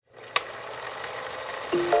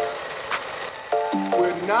We're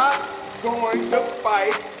not going to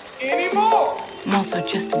fight anymore. I'm also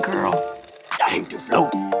just a girl I hate to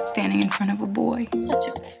float. standing in front of a boy. Such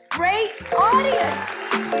a great audience.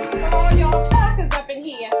 Come on, y'all talkers up in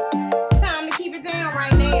here. It's time to keep it down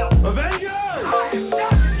right now. Avengers! I am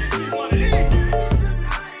not going to give you one of these.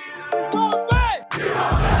 We're going back.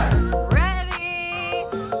 Ready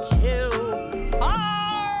to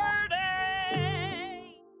party!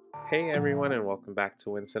 Hey everyone, and welcome back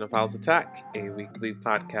to When Cinephiles Attack, a weekly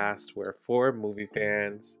podcast where four movie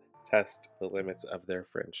fans test the limits of their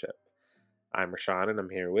friendship. I'm Rashawn, and I'm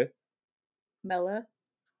here with Mella.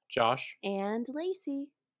 Josh. And Lacey.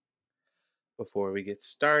 Before we get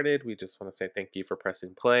started, we just want to say thank you for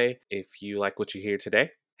pressing play. If you like what you hear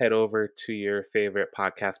today, head over to your favorite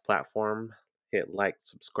podcast platform, hit like,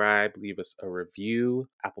 subscribe, leave us a review.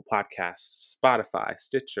 Apple Podcasts, Spotify,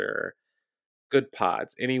 Stitcher, Good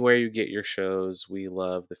Pods, anywhere you get your shows. We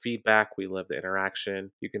love the feedback. We love the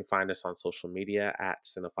interaction. You can find us on social media at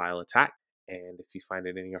Cinephile Attack. And if you find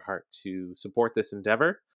it in your heart to support this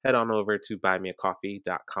endeavor, head on over to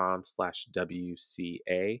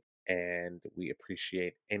buymeacoffee.com/WCA. And we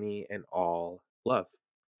appreciate any and all love.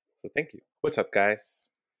 So thank you. What's up, guys?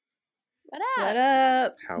 What up? What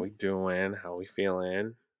up? How we doing? How we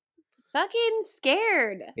feeling? Fucking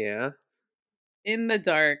scared. Yeah? In the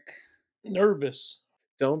dark. Nervous.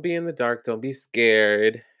 Don't be in the dark. Don't be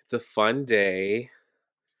scared. It's a fun day.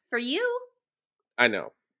 For you? I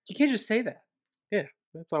know. You can't just say that. Yeah,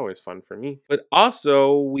 that's always fun for me. But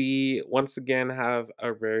also, we once again have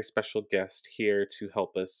a very special guest here to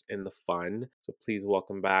help us in the fun. So please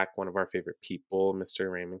welcome back one of our favorite people,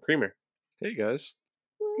 Mr. Raymond Creamer. Hey guys,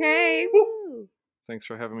 Hey. Woo. thanks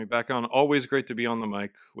for having me back on. Always great to be on the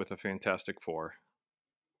mic with a Fantastic Four.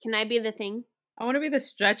 Can I be the thing? I want to be the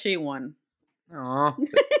stretchy one. Aw,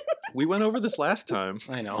 We went over this last time,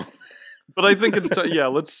 I know. but I think it's yeah.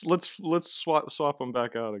 Let's swap them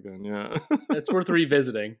back out again. Yeah, It's worth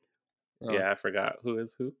revisiting. Yeah, I forgot who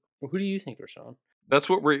is who. Who do you think, Rashawn? that's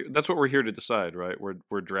what we're here to decide, right?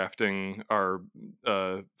 We're drafting our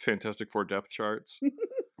Fantastic Four depth charts.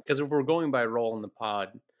 Because if we're going by role in the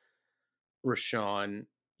pod, Rashawn,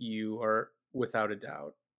 you are without a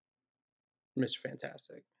doubt Mr.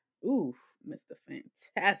 Fantastic. Ooh, Mr.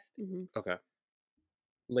 Fantastic. Mhm. Okay.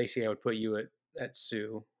 Lacey, I would put you at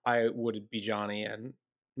Sue. I would be Johnny, and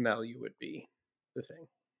Mel, you would be the thing.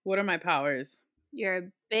 What are my powers? You're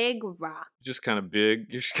a big rock. Just kind of big.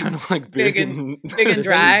 You're just kind of like Big big, and- big and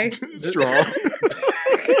dry. strong.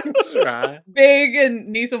 Try. Big and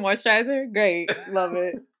need some moisturizer? Great. Love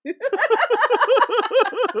it.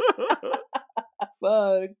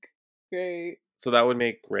 Fuck. Great. So that would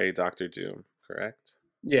make Ray Dr. Doom, correct?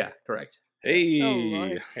 Yeah, correct. Hey, Oh,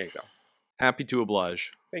 Lord. There you go. happy to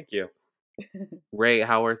oblige. Thank you. Ray,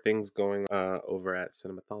 how are things going over at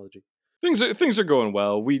Cinemathology? Things are going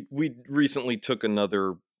well. We recently took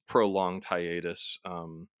another prolonged hiatus,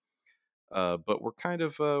 but we're kind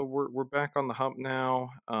of we're back on the hump now.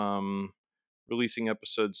 Releasing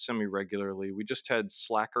episodes semi-regularly. We just had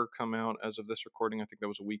Slacker come out as of this recording. I think that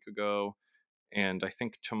was a week ago, and I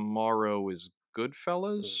think tomorrow is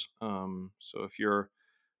Goodfellas. So if you're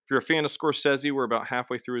a fan of Scorsese, we're about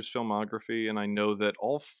halfway through his filmography, and I know that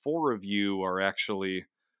all four of you are actually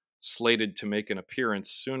slated to make an appearance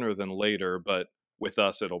sooner than later, but with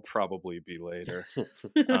us it'll probably be later.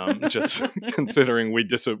 Just considering we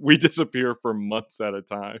disappear for months at a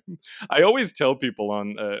time. I always tell people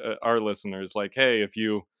on our listeners, like, hey, if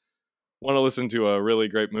you want to listen to a really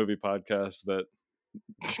great movie podcast that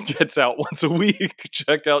gets out once a week,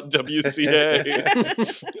 check out WCA.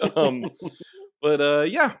 But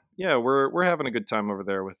we're having a good time over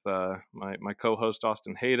there with my co-host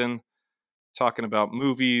Austin Hayden, talking about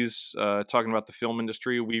movies, talking about the film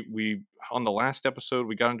industry. We on the last episode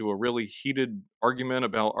we got into a really heated argument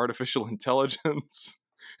about artificial intelligence,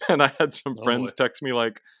 and I had some friends text me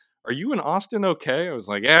like, "Are you and Austin okay?" I was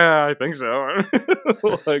like, "Yeah, I think so."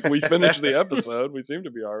 Like, we finished the episode, we seem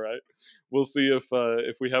to be all right. We'll see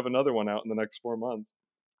if we have another one out in the next 4 months.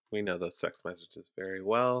 We know those text messages very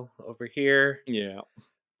well over here. Yeah.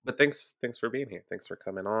 But thanks for being here. Thanks for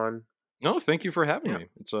coming on. No, thank you for having Yeah. me.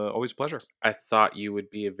 It's always a pleasure. I thought you would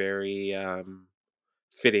be a very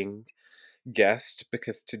fitting guest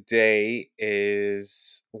because today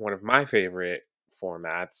is one of my favorite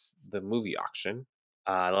formats, the movie auction.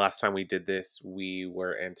 The last time we did this, we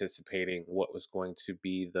were anticipating what was going to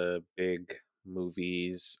be the big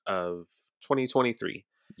movies of 2023.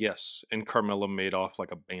 Yes, and Carmela made off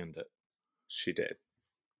like a bandit. She did.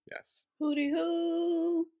 Yes. Hootie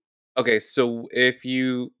hoo. Okay, so if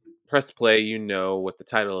you press play, you know what the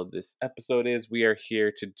title of this episode is. We are here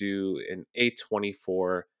to do an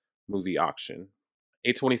A24 movie auction.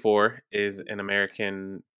 A24 is an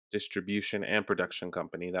American distribution and production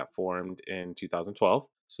company that formed in 2012.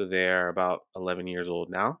 So they're about 11 years old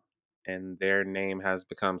now. And their name has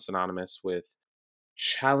become synonymous with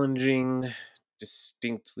challenging,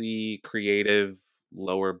 distinctly creative,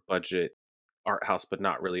 lower budget art house, but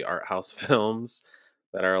not really art house films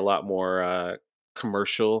that are a lot more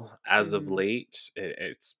commercial as of late.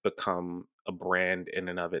 It's become a brand in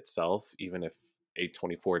and of itself, even if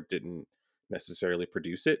A24 didn't necessarily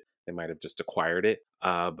produce it. They might have just acquired it.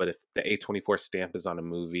 But if the A24 stamp is on a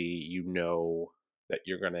movie, you know that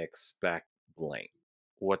you're going to expect blank.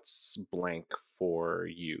 What's blank for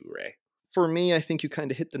you, Ray? For me, I think you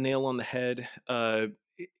kind of hit the nail on the head.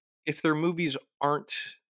 If their movies aren't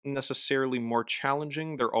necessarily more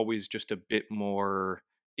challenging, they're always just a bit more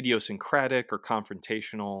idiosyncratic or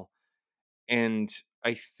confrontational. And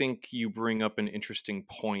I think you bring up an interesting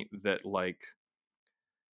point that, like,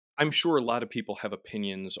 I'm sure a lot of people have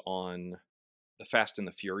opinions on the Fast and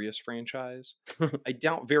the Furious franchise. I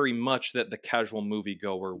doubt very much that the casual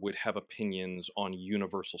moviegoer would have opinions on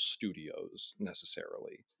Universal Studios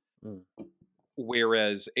necessarily. Mm.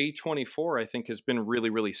 Whereas A24, I think, has been really,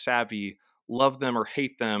 really savvy. Love them or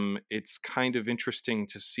hate them, it's kind of interesting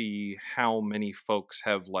to see how many folks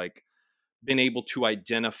have, like, been able to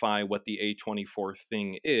identify what the A24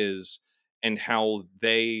 thing is and how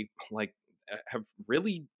they, like, have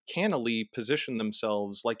really cannily positioned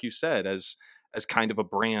themselves, like you said, as kind of a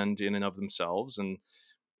brand in and of themselves. And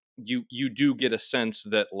you do get a sense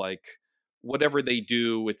that, like, whatever they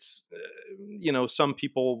do, it's some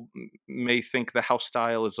people may think the house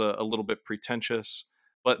style is a little bit pretentious,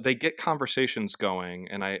 but they get conversations going,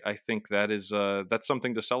 and I think that is that's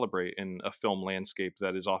something to celebrate in a film landscape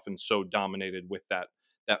that is often so dominated with that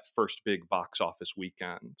first big box office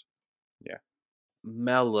weekend. Yeah.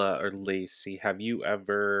 Mela or Lacey, have you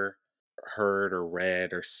ever heard or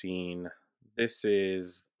read or seen this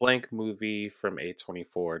is blank movie from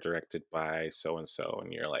A24 directed by so and so,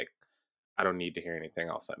 and you're like, I don't need to hear anything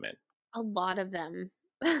else, I'm in. A lot of them.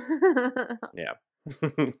 Yeah.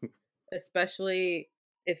 Especially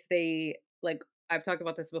if they, like, I've talked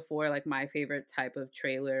about this before, like my favorite type of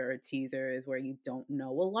trailer or teaser is where you don't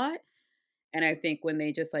know a lot. And I think when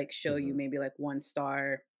they just like show you Mhm. maybe like one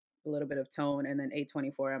star, a little bit of tone, and then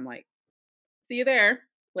A24, I'm like, see you there.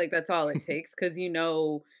 Like that's all it takes, because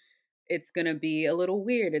it's gonna be a little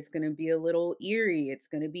weird, it's gonna be a little eerie, it's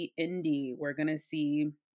gonna be indie. We're gonna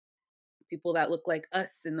see people that look like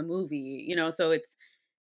us in the movie, so it,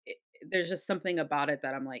 there's just something about it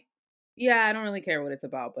that I'm like, yeah, I don't really care what it's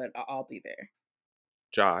about, but I'll be there.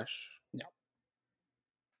 Josh, No.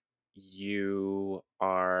 you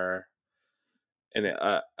are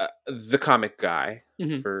the comic guy,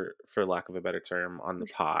 Mhm. for lack of a better term, on the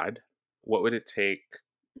pod. What would it take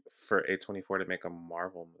for A24 to make a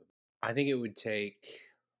Marvel movie? I think it would take.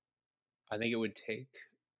 I think it would take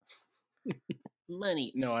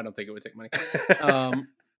money. No, I don't think it would take money.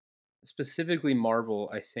 Specifically Marvel,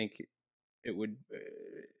 I think it would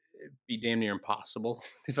be damn near impossible,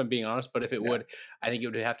 if I'm being honest. But if it Yeah. would, I think it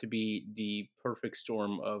would have to be the perfect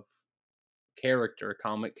storm of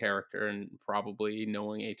comic character, and probably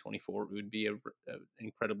knowing A24 would be a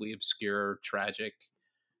incredibly obscure, tragic,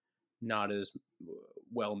 not as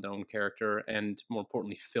well-known character, and more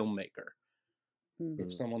importantly, filmmaker. If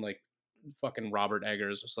Mm. someone like fucking Robert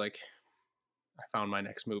Eggers was like, I found my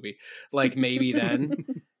next movie, like maybe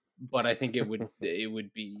then, but I think it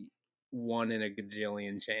would be one in a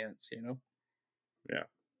gajillion chance, Yeah.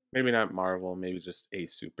 Maybe not Marvel, maybe just a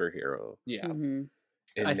superhero Yeah. Mm-hmm.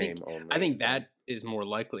 in I name think only. I think that is more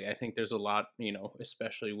likely. I think there's a lot,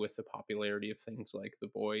 especially with the popularity of things like The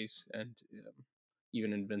Boys and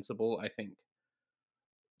even Invincible. I think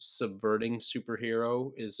subverting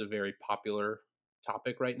superhero is a very popular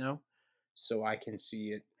topic right now, so I can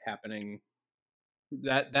see it happening.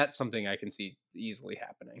 That's something I can see easily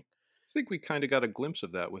happening. I think we kind of got a glimpse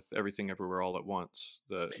of that with Everything Everywhere All at Once.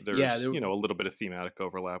 Yeah, There's a little bit of thematic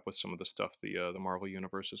overlap with some of the stuff the Marvel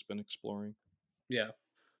universe has been exploring. Yeah.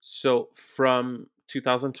 So from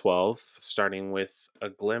 2012, starting with a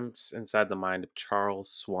glimpse inside the mind of Charles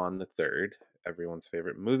Swan III, everyone's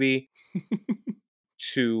favorite movie,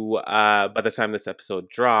 to by the time this episode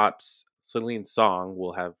drops, Celine Song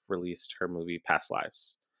will have released her movie Past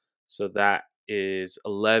Lives. So that is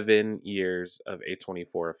 11 years of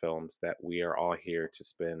A24 films that we are all here to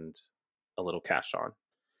spend a little cash on.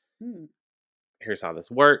 Hmm. Here's how this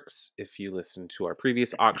works. If you listen to our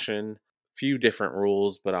previous auction, few different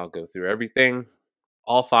rules, but I'll go through everything.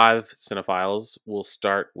 All 5 cinephiles will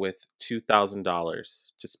start with $2,000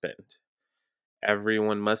 to spend.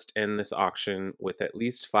 Everyone must end this auction with at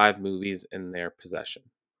least 5 movies in their possession.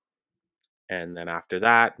 And then after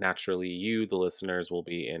that, naturally, you, the listeners, will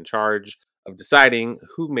be in charge of deciding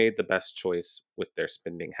who made the best choice with their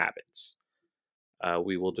spending habits.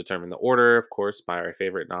 We will determine the order, of course, by our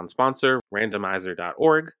favorite non-sponsor,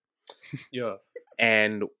 randomizer.org. Yeah.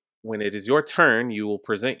 And when it is your turn, you will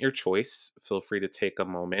present your choice. Feel free to take a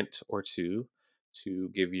moment or two to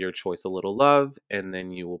give your choice a little love, and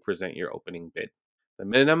then you will present your opening bid. The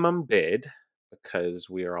minimum bid, because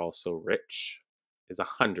we are all so rich, is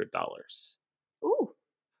 $100. Ooh.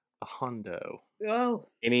 A hundo. Oh,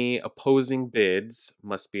 Any opposing bids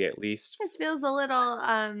must be at least This feels a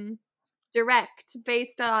little direct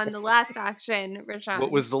based on the last auction, Rashawn.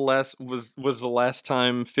 What was the last was the last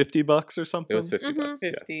time $50 or something? it was 50 Mhm. bucks.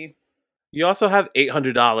 50. Yes. You also have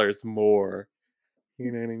 $800 more.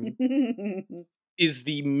 You know what I mean? Is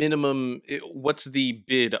the minimum what's the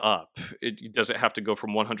bid up? Does it have to go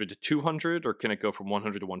from 100 to 200 or can it go from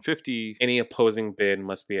 100 to 150? Any opposing bid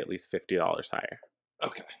must be at least $50 higher.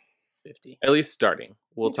 Okay. 50. At least starting.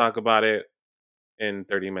 We'll Okay. talk about it in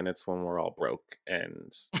 30 minutes when we're all broke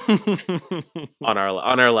and on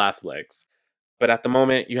our last legs. But at the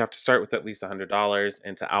moment, you have to start with at least $100,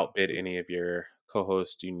 and to outbid any of your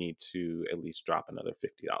co-hosts, you need to at least drop another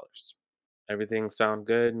 $50. Everything sound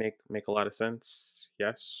good? Make a lot of sense?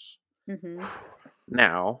 Yes. Mhm.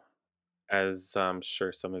 Now, as I'm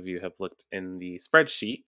sure some of you have looked in the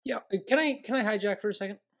spreadsheet. Yeah. Can I hijack for a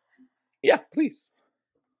second? Yeah, please.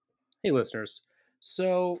 Hey, listeners.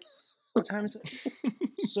 So, what time is it?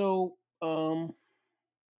 So,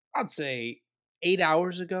 I'd say 8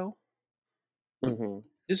 hours ago. Mm-hmm.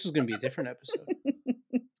 This is going to be a different episode.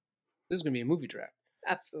 This is going to be a movie draft.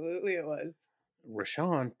 Absolutely, it was.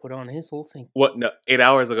 Rashawn put on his whole thing. What? No, 8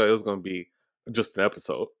 hours ago, it was going to be just an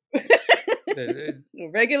episode.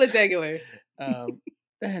 Regular degular.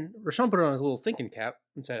 Then Rashawn put on his little thinking cap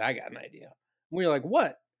and said, "I got an idea." And we were like,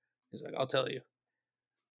 "What?" He's like, "I'll tell you."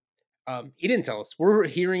 He didn't tell us. We're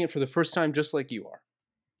hearing it for the first time, just like you are.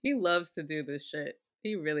 He loves to do this shit.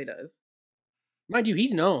 He really does. Mind you,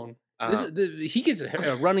 he's known. He gets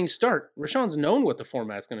a running start. Rashawn's known what the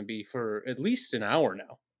format's going to be for at least an hour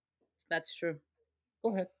now. That's true.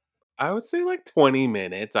 Go ahead. I would say like 20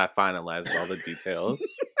 minutes. I finalized all the details.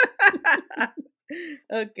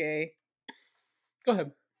 Okay. Go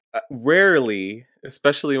ahead. Rarely,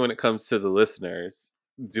 especially when it comes to the listeners,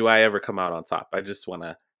 do I ever come out on top. I just want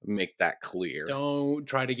to make that clear. Don't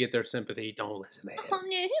try to get their sympathy. Don't listen to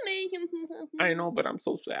him. I know, but I'm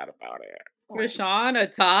so sad about it. Rashawn, a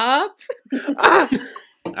top?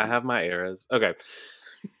 I have my eras. Okay.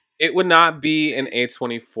 It would not be an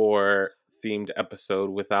A24 themed episode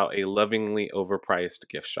without a lovingly overpriced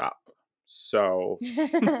gift shop. So,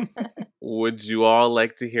 would you all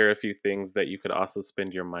like to hear a few things that you could also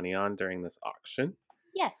spend your money on during this auction?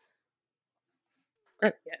 Yes.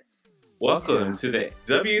 Great. Yes. Welcome to the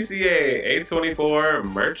WCA A24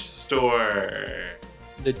 merch store.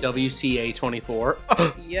 The WCA 24.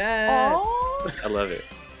 Yes. Oh. I love it.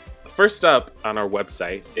 First up on our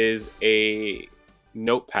website is a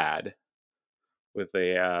notepad with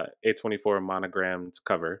a A24 monogrammed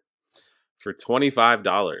cover for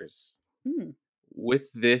 $25.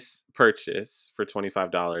 With this purchase for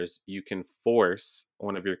 $25, you can force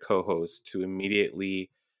one of your co-hosts to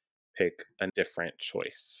immediately pick a different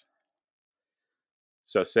choice.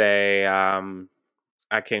 So say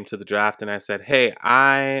I came to the draft and I said, hey,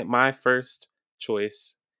 my first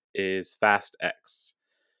choice is Fast X.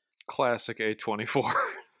 Classic A24.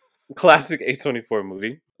 Classic A24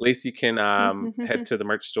 movie. Lacey can head to the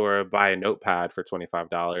merch store, buy a notepad for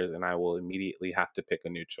 $25, and I will immediately have to pick a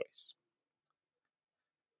new choice.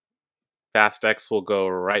 Fast X will go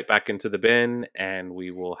right back into the bin, and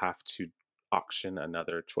we will have to auction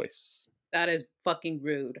another choice. That is fucking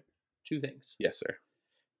rude. 2 things. Yes, sir.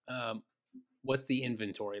 What's the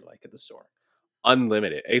inventory like at the store?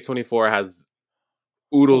 Unlimited. A24 has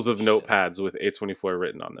oodles Holy of shit. notepads with A24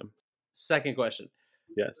 written on them. Second question.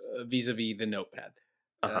 Yes. Vis-a-vis the notepad.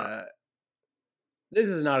 Uh-huh. This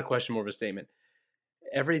is not a question, more of a statement.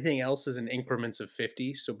 Everything else is in increments of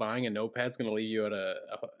 50, so buying a notepad is going to leave you at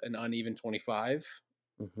an uneven 25.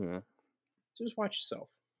 Mm-hmm. So just watch yourself.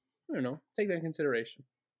 I don't know. Take that in consideration.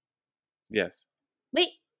 Yes. Wait,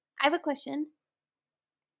 I have a question.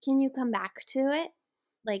 Can you come back to it?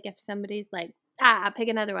 Like if somebody's like, pick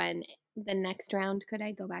another one. The next round, could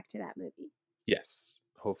I go back to that movie? Yes.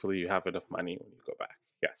 Hopefully you have enough money when you go back.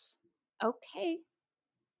 Yes. Okay.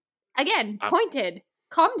 Again, I'm- pointed.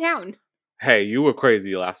 Calm down. Hey, you were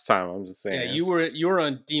crazy last time. I'm just saying. Yeah, you were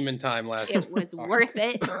on demon time last. It was worth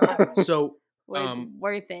it. So, Was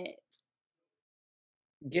worth it.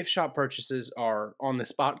 gift shop purchases are on the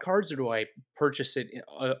spot cards, or do I purchase it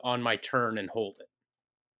on my turn and hold it?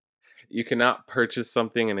 You cannot purchase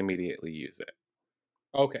something and immediately use it.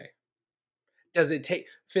 Okay. Does it take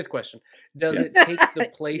fifth question? Does Yes. it take the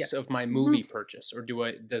place Yes. of my movie purchase, or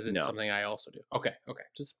does it No. something I also do? Okay.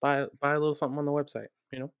 Just buy a little something on the website.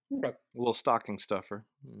 Okay. A little stocking stuffer.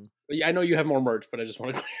 Yeah, I know you have more merch, but I just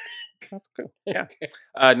want to. That's cool. Yeah. Okay.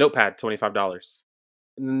 Notepad, $25.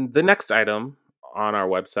 The next item on our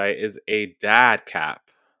website is a dad cap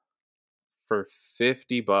for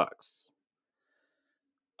 $50.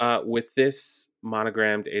 With this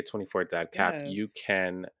monogrammed A24 dad cap, you Yes.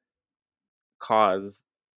 can cause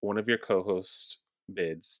one of your co-host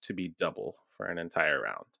bids to be double for an entire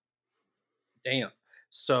round. Damn.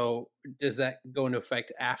 So does that go into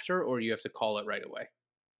effect after, or you have to call it right away?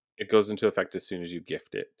 It goes into effect as soon as you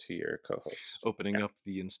gift it to your co-host. Opening up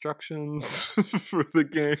the instructions for the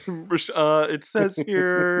game. It says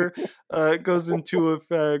here it goes into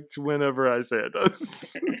effect whenever I say it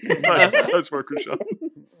does. Nice work, Rashawn.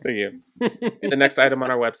 Thank you. The next item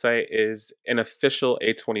on our website is an official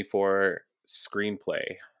A24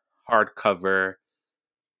 screenplay, hardcover,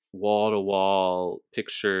 wall-to-wall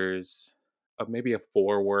pictures of maybe a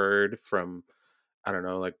foreword from, I don't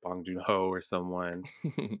know, like Bong Joon-ho or someone.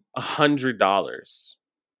 $100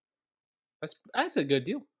 That's a good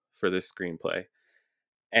deal. for this screenplay.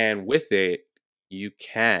 And with it, you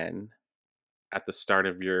can, at the start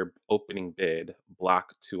of your opening bid,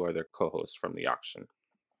 block 2 other co-hosts from the auction.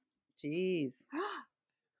 Jeez.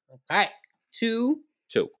 Okay. 2.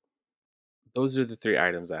 2. Those are the 3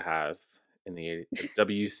 items I have in the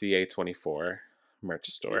WCA24 merch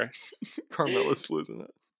store. Carmela's losing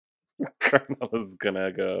it. Carmela's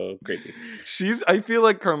gonna go crazy. I feel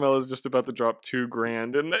like Carmela's just about to drop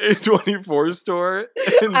 $2,000 in the A24 store.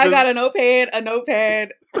 I got a notepad.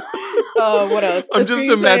 What else? I'm just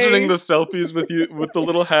imagining the selfies with you with the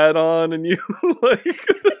little hat on and you like.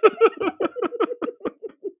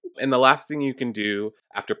 And the last thing you can do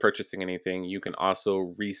after purchasing anything, you can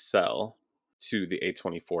also resell to the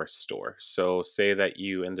A24 store. So say that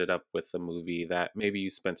you ended up with a movie that maybe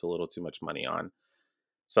you spent a little too much money on,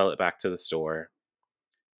 sell it back to the store.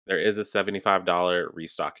 There is a $75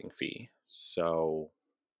 restocking fee. So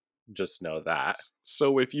just know that.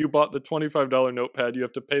 So if you bought the $25 notepad, you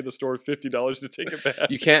have to pay the store $50 to take it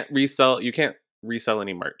back. You can't resell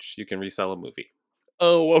any merch. You can resell a movie.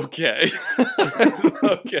 Oh, okay.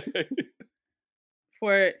 Okay.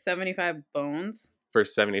 For 75 bones. For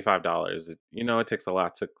 $75, it takes a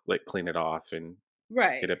lot to like clean it off and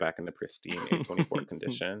Right. get it back into pristine A24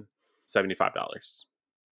 condition. $75.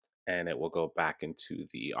 And it will go back into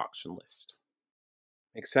the auction list.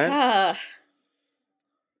 Makes sense?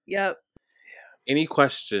 Yep. Any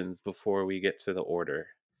questions before we get to the order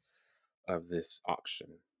of this auction?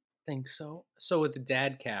 Think so. So with the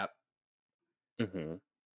dad cap, Mm-hmm.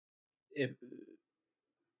 if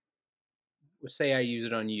say I use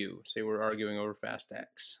it on you, say we're arguing over Fast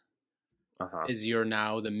X, Uh-huh. is your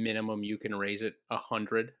now the minimum you can raise it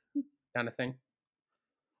 100 kind of thing?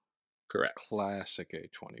 Correct. Classic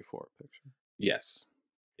A24 picture. Yes.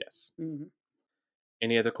 Mm-hmm.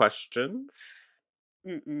 Any other questions?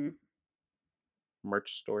 Mm-mm.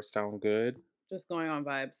 Merch store sound good? Just going on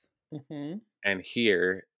vibes. Mm-hmm. And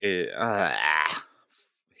here is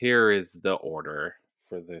the order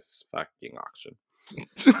for this fucking auction.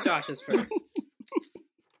 Josh is first.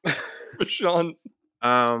 Sean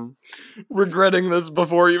Um, regretting this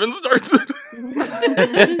before he even starts it.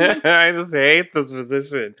 I just hate this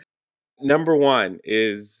position. Number 1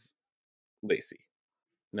 is Lacey.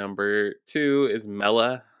 Number 2 is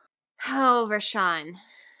Mela. Oh, Rashawn.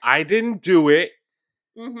 I didn't do it.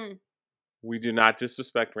 Mm-hmm. We do not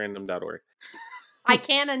disrespect random.org. I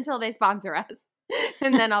can until they sponsor us.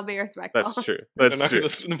 And then I'll be respectful. That's true. They're That's not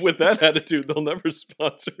true. with that attitude, they'll never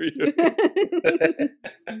sponsor you.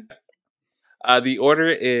 The order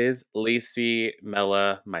is Lacey,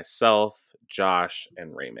 Mela, myself, Josh,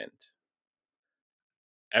 and Raymond.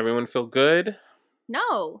 Everyone feel good?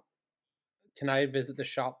 No. Can I visit the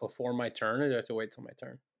shop before my turn, or do I have to wait till my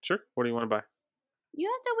turn? Sure. What do you want to buy?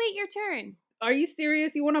 You have to wait your turn. Are you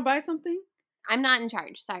serious? You want to buy something? I'm not in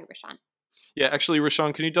charge. Sorry, Rashawn. Yeah, actually,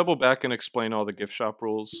 Rashawn, can you double back and explain all the gift shop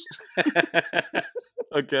rules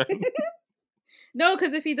again? No,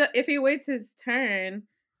 because if he waits his turn,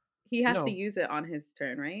 he has No. to use it on his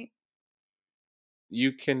turn, right?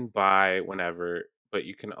 You can buy whenever, but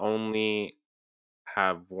you can only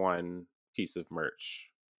have one piece of merch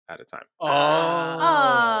at a time.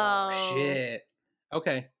 Oh. Shit.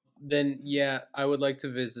 Okay. Then, yeah, I would like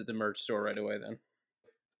to visit the merch store right away then.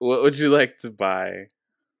 What would you like to buy?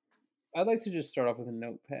 I'd like to just start off with a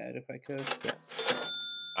notepad if I could. Yes.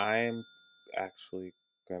 I'm actually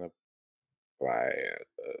going to buy a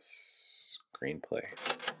screenplay.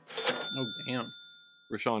 Oh, damn.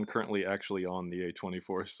 Rashawn currently actually on the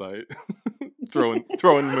A24 site, throwing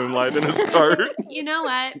Moonlight in his cart. You know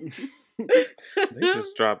what? They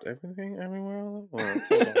just dropped everything everywhere all over.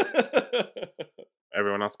 Hold on.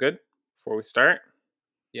 Everyone else good before we start?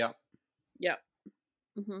 Yeah. Yep.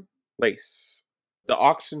 Hmm. Lace. The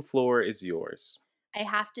auction floor is yours. I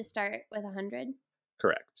have to start with 100.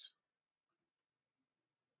 Correct.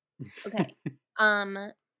 Okay.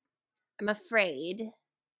 I'm afraid.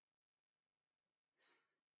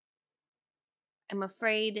 I'm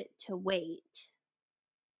afraid to wait.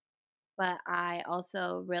 But I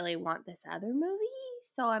also really want this other movie.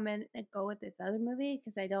 So I'm going to go with this other movie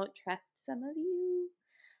because I don't trust some of you.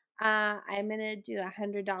 I'm going to do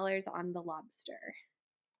 $100 on The Lobster.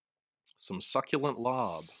 Some succulent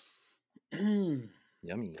lob.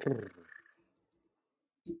 Yummy.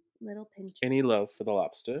 Little pinch. Any love for the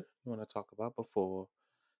lobster you want to talk about before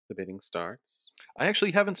the bidding starts? I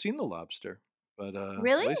actually haven't seen The Lobster, but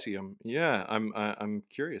Really? Lacey, I'm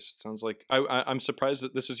curious. It sounds like I'm surprised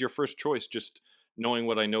that this is your first choice. Just knowing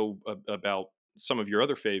what I know about some of your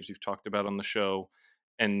other faves you've talked about on the show,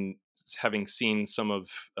 and having seen some of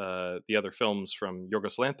the other films from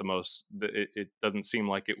Yorgos Lanthimos, it doesn't seem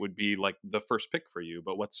like it would be like the first pick for you.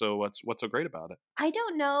 But what's so great about it? I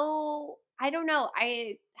don't know.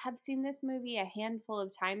 I have seen this movie a handful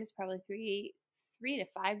of times, probably three to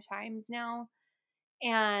five times now.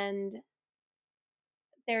 And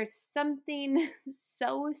there's something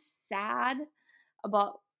so sad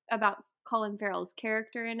about Colin Farrell's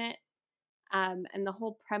character in it. And the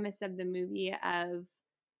whole premise of the movie of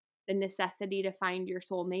the necessity to find your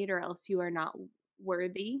soulmate or else you are not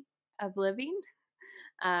worthy of living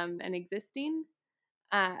and existing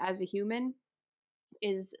as a human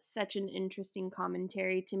is such an interesting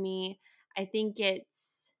commentary to me. I think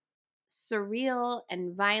it's surreal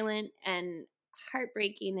and violent and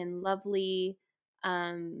heartbreaking and lovely.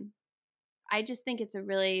 I just think it's a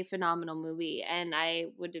really phenomenal movie, and I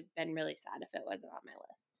would have been really sad if it wasn't on my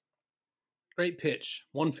list. Great pitch.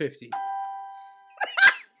 150.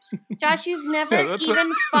 Josh, you've never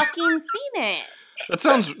even fucking seen it. That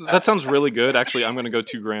sounds really good. Actually, I'm going to go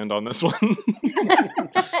 $2,000 on this one.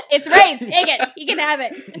 It's Ray's. Take it. He can have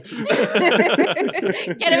it.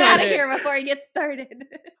 Get him out of here before he gets started.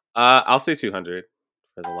 I'll say 200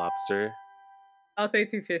 for the lobster. I'll say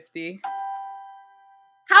 250.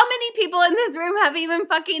 How many people in this room have even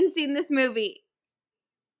fucking seen this movie?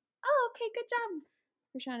 Oh, okay, good job,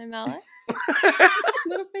 Rashawn and Mella.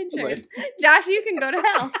 Little pinchers. Josh, you can go to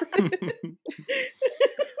hell.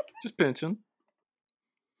 Just pinching.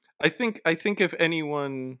 I think if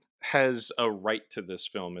anyone has a right to this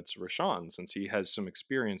film, it's Rashawn, since he has some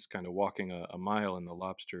experience kind of walking a mile in the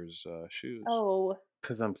lobster's shoes. Oh.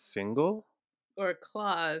 Because I'm single? Or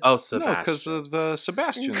Claus. Oh, No, Sebastian. because of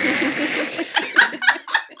Sebastian.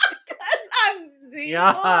 I'm single.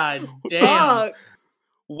 God damn. Fuck.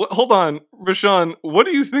 Hold on, Rashawn, what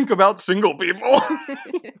do you think about single people?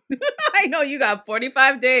 I know you got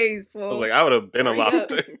 45 days, fool. I was like, I would have been a Hurry up.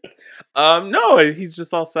 lobster. No, he's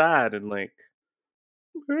just all sad and like,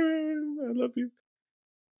 I love you.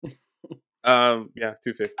 Yeah,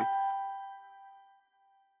 250.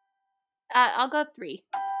 I'll go 3.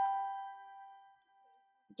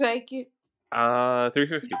 Take it.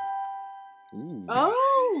 350. Ooh.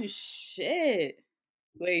 Oh, shit.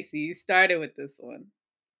 Lacey, you started with this one.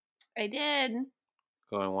 I did.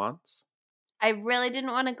 Going once. I really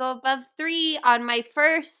didn't want to go above 3 on my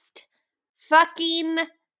first fucking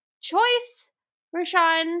choice,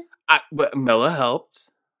 Rashawn. But Mella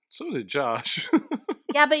helped. So did Josh.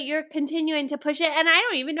 Yeah, but you're continuing to push it, and I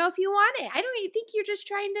don't even know if you want it. I don't even think you're just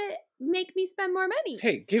trying to make me spend more money.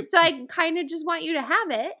 Hey, So I kind of just want you to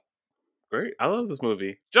have it. great. I love this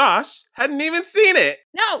movie. Josh hadn't even seen it.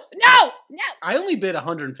 No. I only bid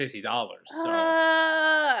 $150, so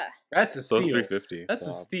that's a So steal. 350. That's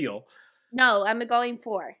a steal. No, I'm going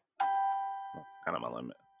 4. That's kind of my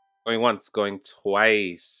limit. Going once, going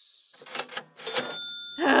twice.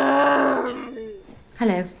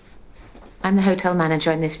 Hello. I'm the hotel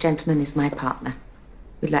manager and this gentleman is my partner.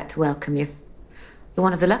 We'd like to welcome you. You're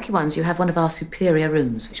one of the lucky ones. You have one of our superior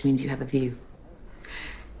rooms, which means you have a view.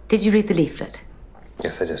 Did you read the leaflet?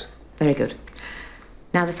 Yes, I did. Very good.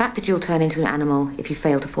 Now, the fact that you'll turn into an animal if you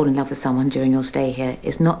fail to fall in love with someone during your stay here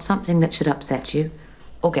is not something that should upset you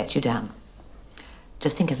or get you down.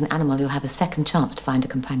 Just think, as an animal, you'll have a second chance to find a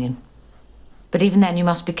companion. But even then, you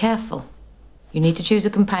must be careful. You need to choose a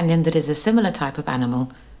companion that is a similar type of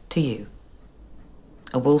animal to you.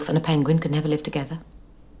 A wolf and a penguin could never live together,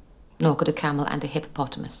 nor could a camel and a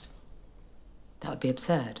hippopotamus. That would be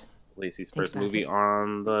absurd. Lacey's Think first about movie it.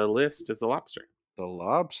 on the list is The Lobster. The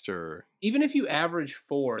Lobster. Even if you average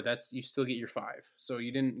 4, that's you still get your 5. So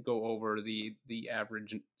you didn't go over the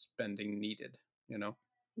average spending needed, you know?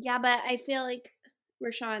 Yeah, but I feel like,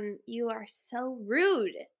 Rashawn, you are so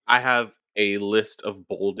rude. I have a list of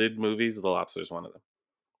bolded movies. The Lobster is one of them.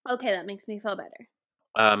 Okay, that makes me feel better.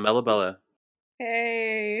 Melabella.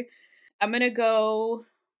 Hey, I'm gonna go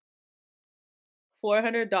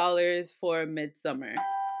 $400 for Midsummer.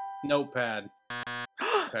 Notepad.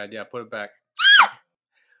 Notepad, yeah, put it back.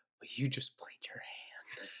 But you just played your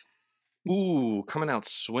hand. Ooh, coming out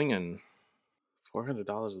swinging.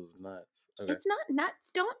 $400 is nuts. Okay. It's not nuts.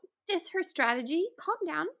 Don't diss her strategy. Calm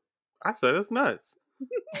down. I said it's nuts.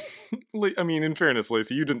 I mean, in fairness,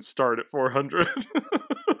 Lacey, you didn't start at 400.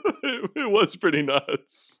 It was pretty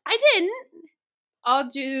nuts. I didn't.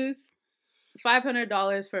 I'll choose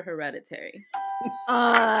 $500 for Hereditary.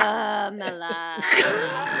 Mela.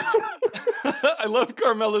 I love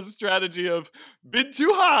Carmela's strategy of bid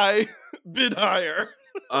too high, bid higher.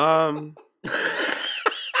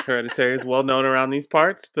 Hereditary is well known around these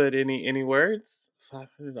parts, but any words?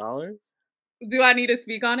 $500? Do I need to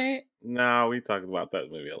speak on it? No, we talked about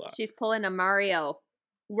that movie a lot. She's pulling a Mario.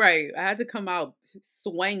 Right. I had to come out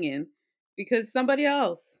swinging because somebody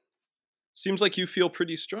else. Seems like you feel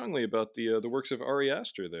pretty strongly about the works of Ari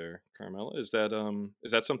Aster there, Carmela. Is that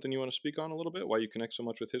something you want to speak on a little bit? Why you connect so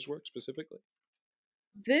much with his work specifically?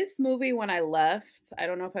 This movie, when I left, I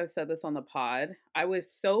don't know if I've said this on the pod, I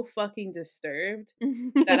was so fucking disturbed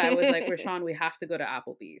that I was like, Rashawn, we have to go to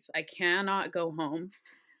Applebee's. I cannot go home.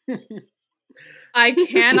 I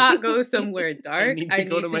cannot go somewhere dark. I need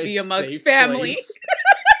to be amongst family.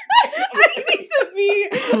 I need to be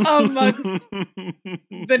amongst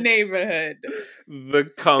the neighborhood.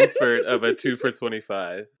 The comfort of a 2 for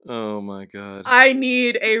 $25. Oh my god. I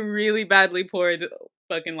need a really badly poured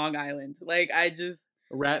fucking Long Island. Like, I just...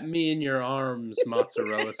 Wrap me in your arms,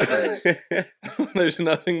 mozzarella sticks. There's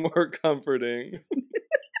nothing more comforting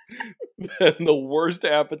than the worst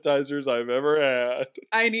appetizers I've ever had.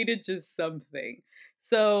 I needed just something.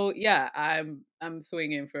 So yeah, I'm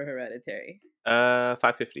swinging for Hereditary.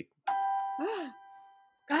 $550.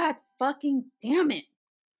 God fucking damn it!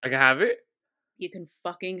 I can have it. You can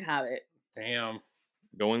fucking have it. Damn.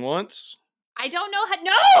 Going once, I don't know how.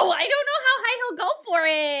 No, I don't know how high he'll go for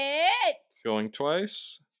it. going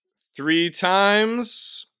twice, 3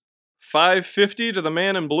 times, $550 to the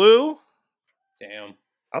man in blue. Damn.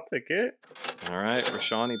 I'll take it. All right,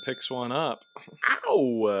 Rashani picks one up.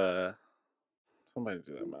 Ow! Somebody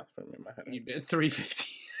do that math for me in my head. You bid $350.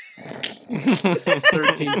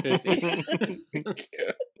 $13.50.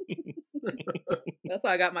 That's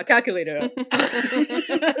why I got my calculator up.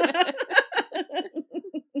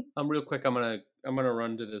 Real quick. I'm gonna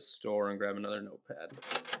run to this store and grab another notepad.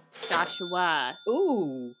 Joshua.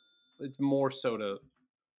 Ooh. It's more so to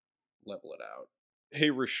level it out.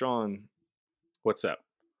 Hey, Rashawn, What's up?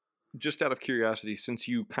 just out of curiosity, since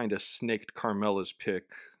you kind of snaked Carmela's pick,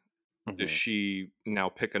 does she now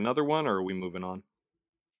pick another one, or are we moving on?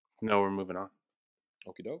 No, we're moving on.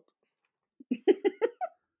 Okie doke.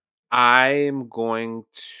 I'm going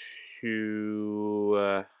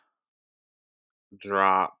to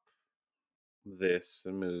drop this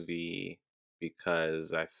movie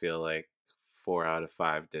because I feel like 4 out of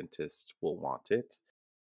 5 dentists will want it.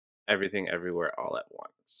 Everything, Everywhere, All at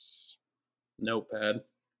Once. Notepad.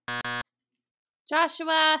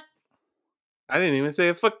 Joshua. I didn't even say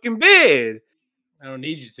a fucking bid. I don't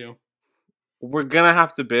need you to. We're gonna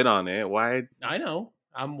have to bid on it. Why? I know.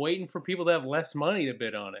 I'm waiting for people to have less money to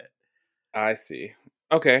bid on it. I see.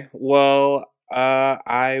 Okay. Well,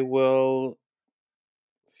 I will.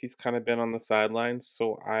 He's kind of been on the sidelines,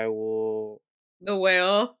 so I will. The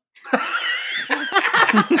whale.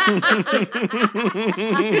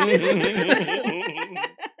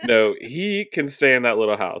 No, he can stay in that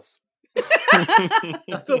little house.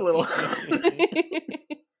 That's a little.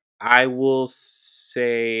 I will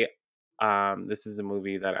say this is a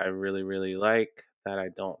movie that I really, really like that I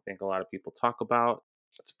don't think a lot of people talk about.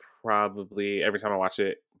 It's probably, every time I watch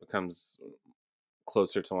it, becomes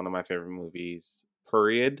closer to one of my favorite movies,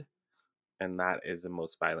 period. And that is The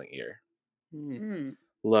Most Violent Year. Mm.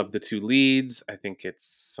 Love the 2 leads. I think it's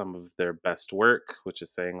some of their best work, which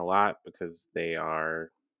is saying a lot because they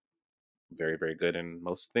are very, very good in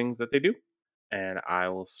most things that they do. And I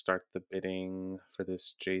will start the bidding for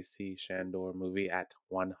this J.C. Shandor movie at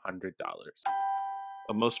 $100.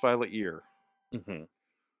 A Most Violent Year. Mm-hmm.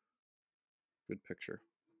 Good picture.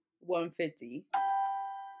 150.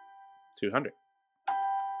 200.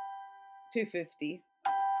 250.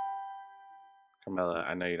 Carmela,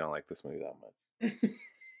 I know you don't like this movie that much.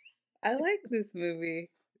 I like this movie.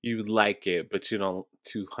 You like it, but you don't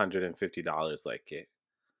 $250 like it.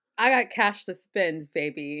 I got cash to spend,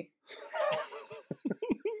 baby.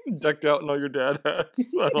 Decked out in all your dad hats.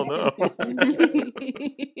 I don't know.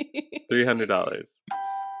 $300.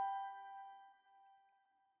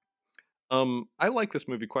 I like this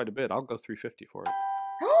movie quite a bit. I'll go $350 for it.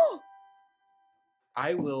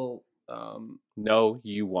 I will No,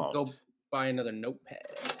 you won't. go buy another notepad.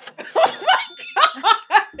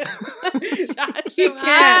 Josh, He come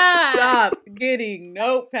can't on. stop getting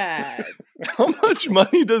notepads. How much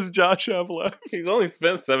money does Josh have left? He's only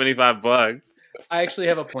spent $75. I actually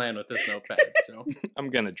have a plan with this notepad, so I'm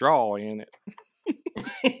gonna draw in it.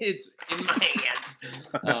 it's in my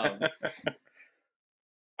hand.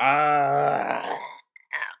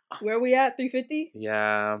 Where we at? 350?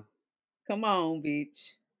 Yeah. Come on,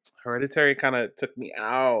 Beach. Hereditary kind of took me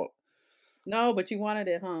out. No, but you wanted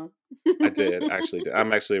it, huh? I did, actually.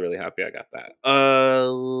 I'm actually really happy I got that.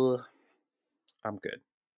 I'm good.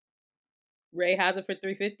 Ray has it for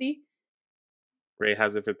 350? Ray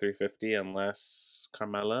has it for $350 unless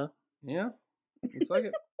Carmela. Yeah, looks like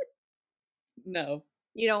it. No.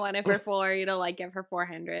 You don't want it for 4. You don't like it for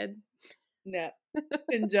 400. No.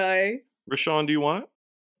 Enjoy. Rashawn, do you want it?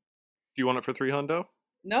 Do you want it for $300?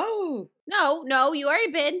 No. No, you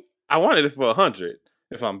already bid. I wanted it for 100.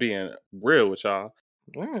 If I'm being real with y'all.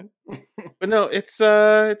 All right. But no, it's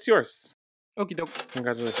yours. Okie doke.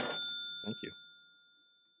 Congratulations. Thank you.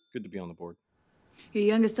 Good to be on the board. Your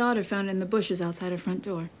youngest daughter found it in the bushes outside her front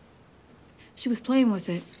door. She was playing with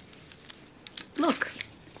it. Look,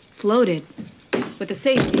 it's loaded, with the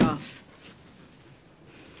safety off.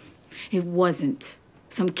 It wasn't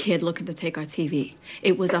some kid looking to take our TV.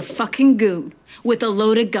 It was a fucking goon with a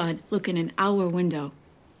loaded gun looking in our window.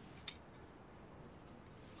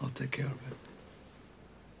 I'll take care of it.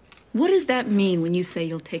 What does that mean when you say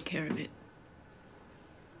you'll take care of it?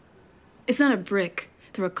 It's not a brick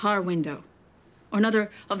through a car window, or another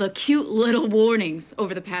of the cute little warnings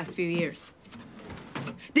over the past few years.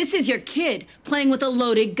 This is your kid playing with a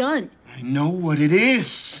loaded gun. I know what it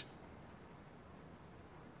is.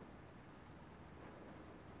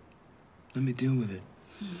 Let me deal with it.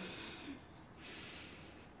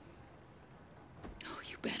 Oh,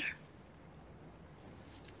 you better.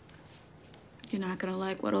 You're not gonna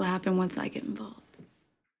like what'll happen once I get involved.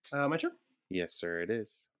 My turn. Yes, sir, it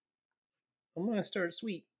is. I'm gonna start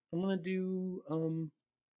sweet. I'm gonna do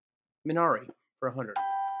Minari for 100.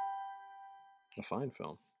 A fine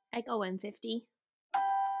film. I go 150.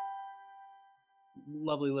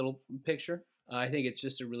 Lovely little picture. I think it's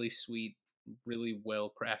just a really sweet, really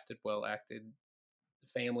well crafted, well acted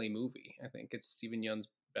family movie. I think it's Stephen Yeun's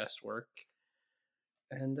best work,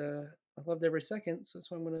 and I loved every second. So that's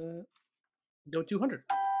why I'm gonna go 200.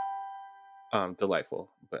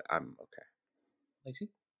 Delightful, but I'm okay. Lacey.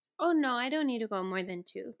 Oh no, I don't need to go more than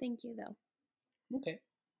 2. Thank you though. Okay.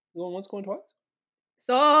 Going once, going twice.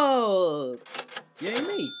 Sold. Yay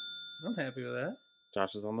me! I'm happy with that.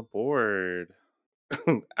 Josh is on the board.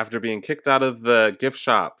 After being kicked out of the gift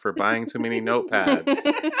shop for buying too many notepads.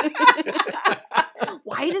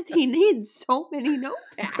 Why does he need so many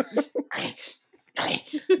notepads?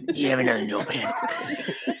 You have another notepad?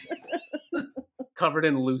 Covered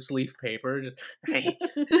in loose leaf paper. Just,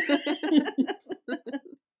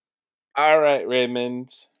 All right, Raymond.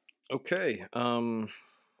 Okay.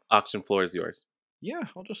 Auction floor is yours. Yeah,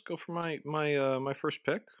 I'll just go for my first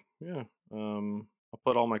pick. Yeah. I'll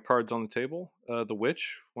put all my cards on the table. The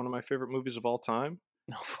Witch, one of my favorite movies of all time.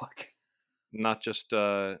 no fuck. Not just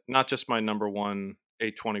my number one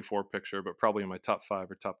A24 picture, but probably in my top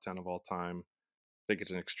 5 or top 10 of all time. I think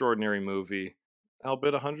it's an extraordinary movie. I'll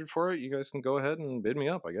bid 100 for it. You guys can go ahead and bid me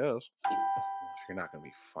up, I guess. If you're not going to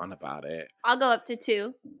be fun about it. I'll go up to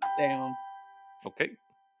 2. Damn. Okay.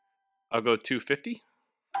 I'll go 250.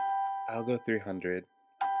 I'll go 300.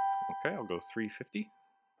 Okay, I'll go 350.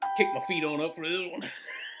 Kick my feet on up for this one.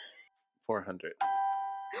 400.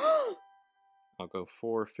 I'll go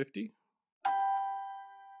 450.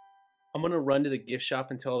 I'm gonna run to the gift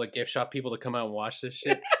shop and tell the gift shop people to come out and watch this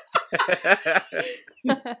shit.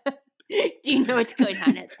 Do you know what's going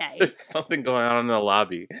on outside? There's something going on in the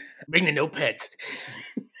lobby. Bring the notepads.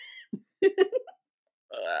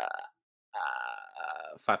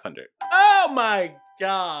 500. Oh my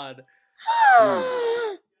god.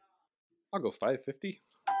 I'll go 550.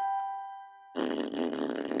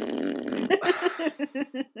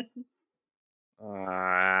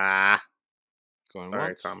 Going Sorry,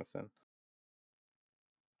 once. Thomason.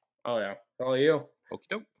 Oh yeah, all you. Okie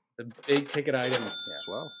doke. The big ticket item. Yeah,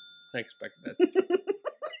 Swell. I expected that.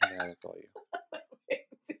 Yeah, that's all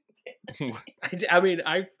you. I mean,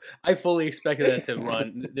 I fully expected that to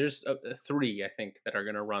run. There's 3, I think, that are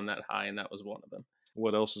going to run that high, and that was one of them.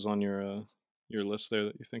 What else is on your list there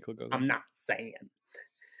that you think will go there? I'm not saying.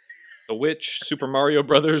 The Witch, Super Mario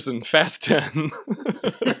Brothers, and Fast 10.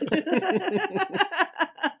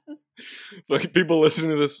 Like, people listening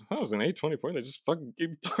to this, that was an A24. They just fucking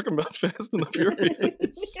keep talking about Fast and the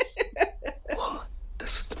Furious. What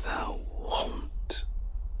dost thou want?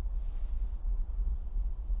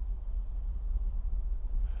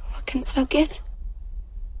 What canst thou give?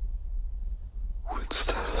 Wouldst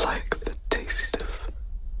thou like the taste of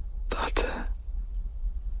butter?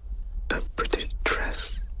 A pretty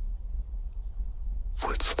dress?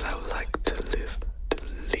 Wouldst thou like to live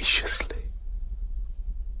deliciously?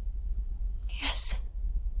 Yes.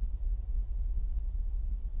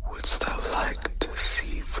 Wouldst thou like to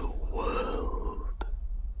see the world?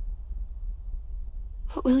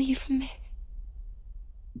 What will you from me?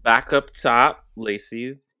 Back up top,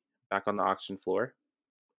 Lacey, back on the auction floor.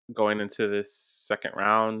 Going into this second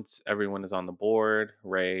round, everyone is on the board.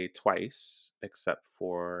 Ray twice, except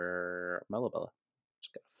for Melabella.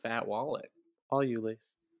 Just got a fat wallet. All you,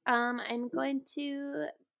 Lace. I'm going to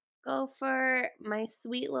go for my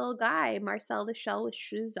sweet little guy, Marcel the Shell with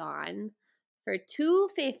shoes on, for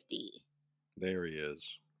 $250. There he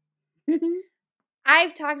is.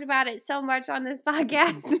 I've talked about it so much on this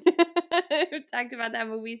podcast. I've talked about that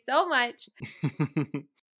movie so much.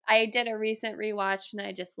 I did a recent rewatch and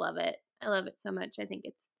I just love it. I love it so much. I think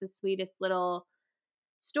it's the sweetest little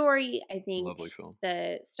story. I think Lovely film.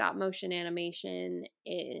 the stop motion animation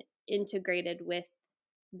integrated with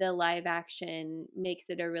the live action makes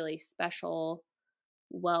it a really special,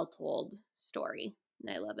 well told story.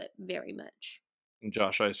 And I love it very much. And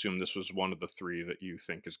Josh, I assume this was one of the 3 that you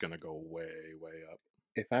think is going to go way, way up.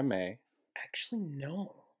 If I may. Actually,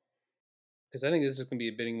 no. Because I think this is going to be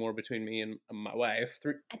a bidding war between me and my wife.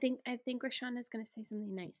 I think Rashawn is going to say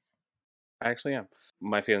something nice. I actually am.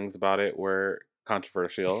 My feelings about it were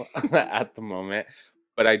controversial at the moment,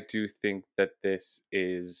 but I do think that this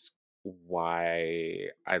is why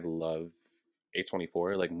I love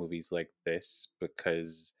A24, like movies like this,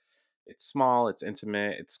 because it's small, it's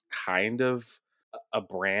intimate, it's kind of a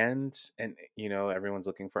brand, and you know, everyone's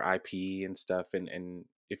looking for IP and stuff, and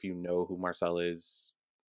if you know who Marcel is,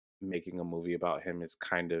 making a movie about him is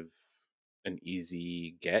kind of an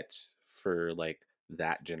easy get for like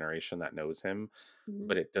that generation that knows him. Mhm.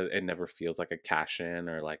 But it never feels like a cash in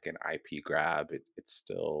or like an IP grab. It's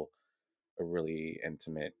still a really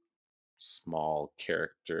intimate, small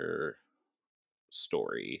character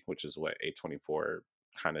story, which is what A24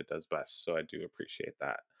 kind of does best. So I do appreciate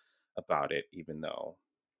that about it, even though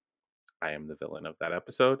I am the villain of that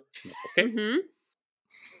episode. And it's okay.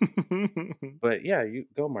 But yeah, you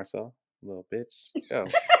go, Marcel, little bitch. Go.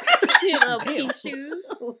 Your little pink shoes.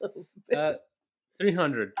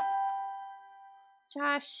 300.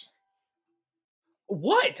 Josh.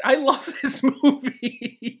 What? I love this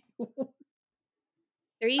movie.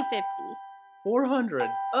 350. 400.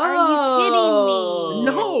 Are you kidding me?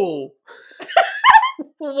 No.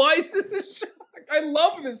 Why is this a shock? I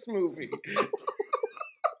love this movie.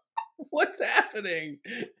 What's happening?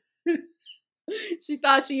 She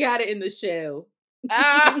thought she had it in the shell.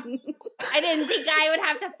 I didn't think I would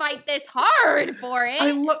have to fight this hard for it.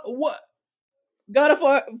 I love what? Go to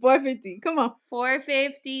 450. Come on.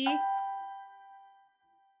 450.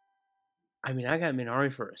 I mean, I got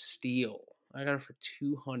Minari for a steal. I got it for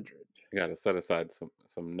 200. You got to set aside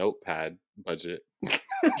some notepad budget.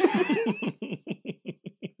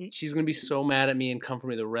 She's gonna be so mad at me and come for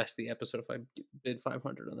me the rest of the episode if I bid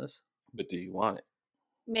 500 on this. But do you want it?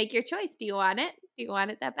 Make your choice. Do you want it? Do you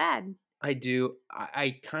want it that bad? I do.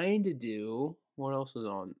 I kind of do. What else is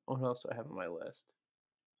on? What else do I have on my list?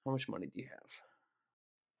 How much money do you have?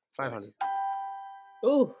 500.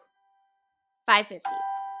 Ooh. 550.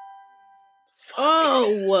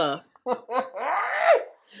 Oh.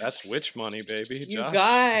 That's witch money, baby. You Josh.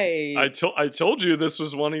 guys. I told you this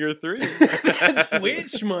was one of your 3. That's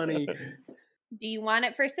witch money. Do you want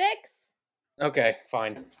it for 6? Okay,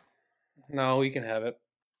 fine. No, you can have it.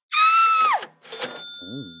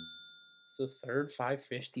 It's the third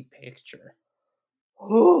 550 picture.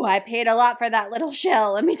 Ooh, I paid a lot for that little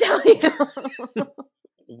shell, let me tell you.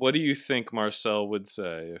 What do you think Marcel would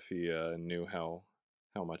say if he knew how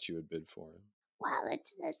much you would bid for him? Wow,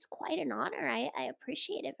 that's quite an honor. I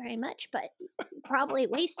appreciate it very much, but you probably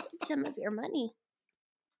wasted some of your money.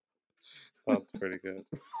 That's pretty good.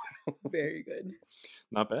 Very good.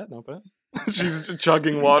 Not bad, not bad. She's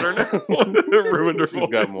chugging water now. It ruined her She's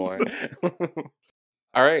got voice. more.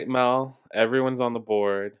 All right, Mel. Everyone's on the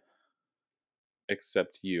board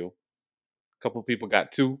except you. A couple people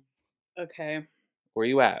got 2. Okay. Where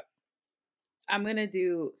you at? I'm going to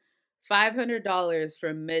do $500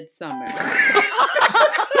 for Midsummer.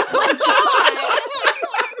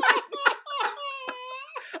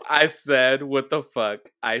 I said what the fuck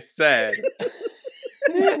I said.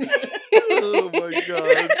 Oh my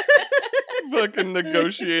god. Fucking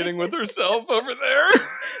negotiating with herself over there.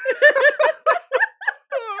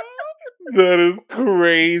 That is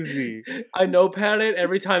crazy. I notepad it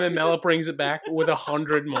every time Amela brings it back with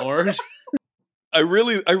 100 more. I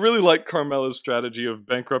really like Carmela's strategy of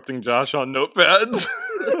bankrupting Josh on notepads.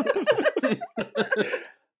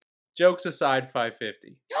 Jokes aside,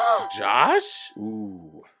 550. Josh?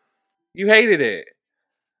 Ooh. You hated it.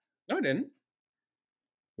 No, I didn't.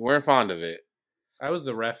 You weren't fond of it. I was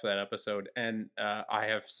the ref that episode, and I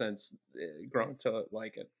have since grown to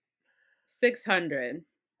like it. 600.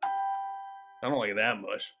 I don't like it that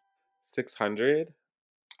much. 600?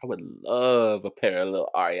 I would love a pair of little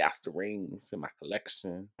Ari Aster rings in my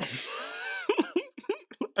collection.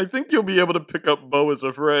 I think you'll be able to pick up Beau is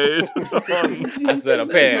Afraid. I said a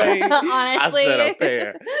pair. Honestly. I said a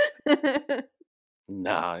pair.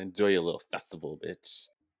 Nah, enjoy your little festival, bitch.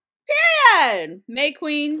 Period. May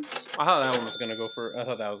Queen. I thought that one was gonna I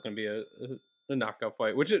thought that was gonna be a knockout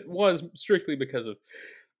fight, which it was strictly because of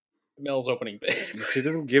Mel's opening bid. She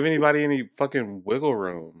doesn't give anybody any fucking wiggle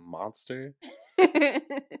room, monster.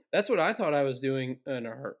 That's what I thought I was doing in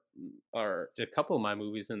a couple of my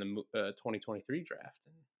movies in the 2023 draft.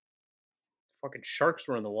 Fucking sharks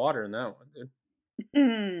were in the water in that one,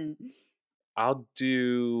 dude. I'll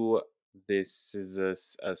do. This is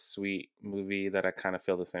a sweet movie that I kind of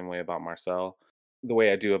feel the same way about Marcel. The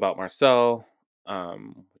way I do about Marcel,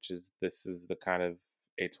 which is this is the kind of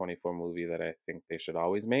A24 movie that I think they should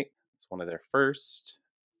always make. It's one of their first.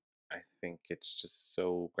 I think it's just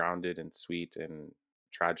so grounded and sweet and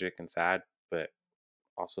tragic and sad, but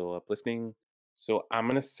also uplifting. So I'm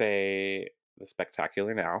going to say The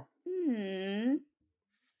Spectacular Now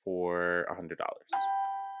for $100.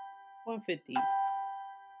 150.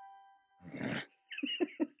 Can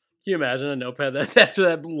you imagine a notepad that after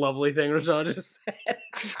that lovely thing Rashawn just said?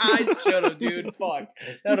 I should have, dude. Fuck.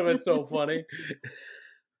 That would have been so funny.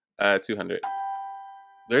 200.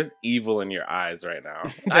 There's evil in your eyes right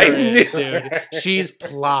now. I knew, dude. She's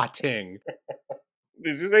plotting.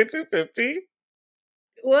 Did you say 250?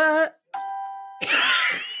 What?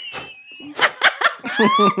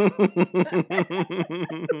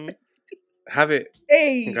 Have it.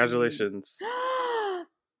 Hey. Congratulations.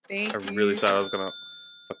 Thank I you. really thought I was gonna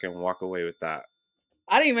fucking walk away with that.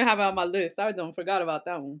 I didn't even have it on my list. I don't forgot about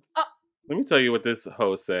that one. Let me tell you what this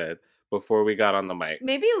host said before we got on the mic.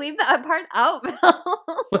 Maybe leave that part out.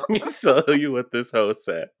 Let me tell you what this host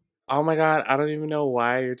said. Oh my god, I don't even know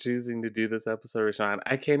why you're choosing to do this episode, Rashawn.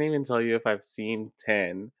 I can't even tell you if I've seen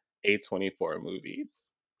 10 A24 movies.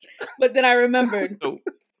 But then I remembered. So,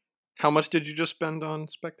 how much did you just spend on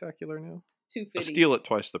Spectacular Now? $250. Steal it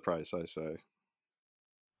twice the price, I say.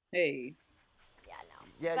 Hey.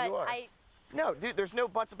 Yeah, But you are. No, dude, there's no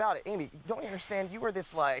buts about it. Amy, don't you understand? You are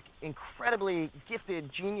this, like, incredibly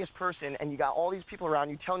gifted, genius person, and you got all these people around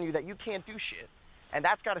you telling you that you can't do shit. And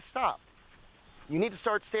that's got to stop. You need to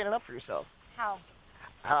start standing up for yourself. How?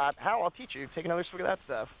 How? I'll teach you. Take another swig of that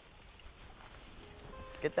stuff.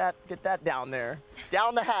 Get that down there.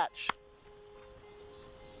 Down the hatch.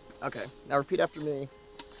 Okay, now repeat after me.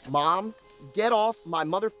 Mom, get off my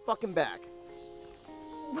motherfucking back.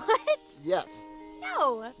 What? Yes.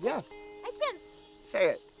 No. Yeah. I can't. Say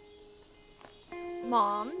it.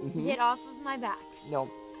 Mom, Mhm. get off of my back. No.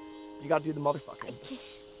 You gotta do the motherfucking.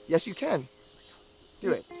 Yes, you can.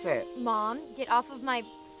 Do it. Say it. Mom, get off of my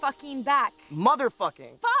fucking back.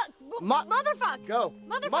 Motherfucking. Fuck! Motherfuck! Go.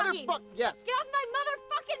 Motherfucking! Motherfuck. Yes. Get off my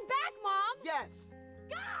motherfucking back, Mom! Yes.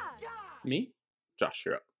 God! Me? Josh,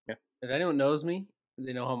 you're up. Yeah. If anyone knows me,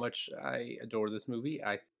 they know how much I adore this movie.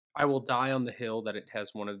 I will die on the hill that it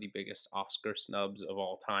has one of the biggest Oscar snubs of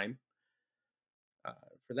all time.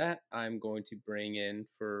 For that, I'm going to bring in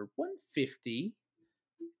for 150,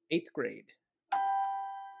 8th grade.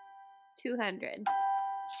 200.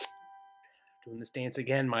 Doing this dance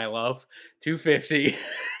again, my love. 250.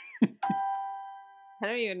 I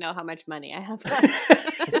don't even know how much money I have.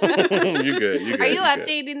 You're good. You're good. Are you you're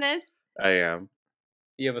updating this? Good. I am.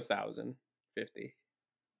 You have 1,050.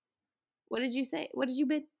 What did you say? What did you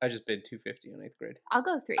bid? I just bid $250 in 8th grade. I'll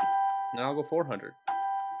go 3. Now I'll go $400.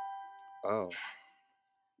 Oh.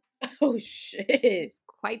 Oh shit! It's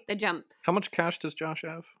quite the jump. How much cash does Josh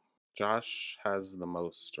have? Josh has the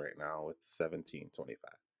most right now with $17.25.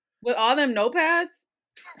 With all them notepads?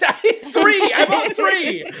 It's 3! I bought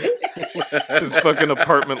 3! His fucking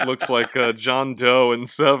apartment looks like John Doe in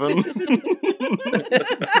 7.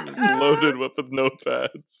 Loaded with the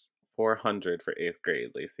notepads. 400 for 8th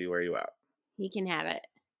grade. Lacey, where are you at? He can have it.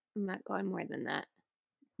 I'm not going more than that.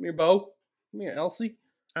 Come here, Bo. Come here, Elsie.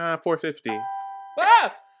 450.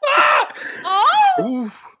 Ah! Ah! Oh!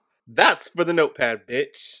 Oof. That's for the notepad,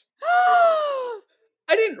 bitch.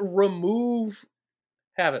 I didn't remove.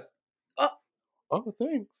 Have it. Oh,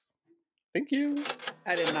 thanks. Thank you.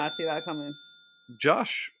 I did not see that coming.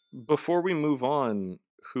 Josh, before we move on,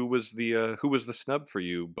 who was the snub for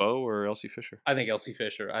you, Bo or Elsie Fisher? I think Elsie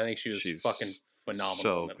Fisher. I think she's fucking phenomenal.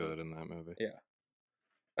 So in that good movie. in that movie. Yeah.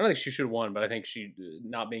 I don't think she should have won, but I think she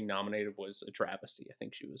not being nominated was a travesty. I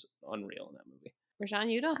think she was unreal in that movie. Rashawn,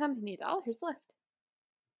 you don't have any dollars left.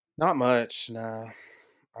 Not much, nah.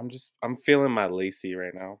 I'm feeling my Lacey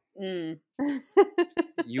right now.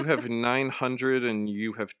 You have 900 and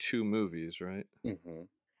you have 2 movies, right? Mm-hmm.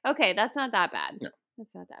 Okay, that's not that bad. No.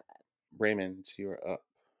 That's not that bad. Raymond, you're up,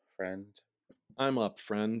 friend. I'm up,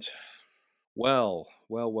 friend. Well.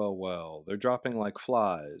 They're dropping like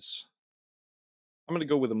flies. I'm going to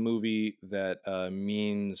go with a movie that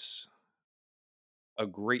means a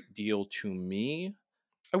great deal to me.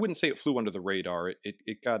 I wouldn't say it flew under the radar.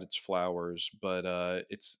 It got its flowers, but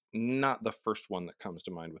it's not the first one that comes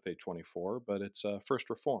to mind with A24, but it's First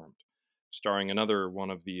Reformed, starring another one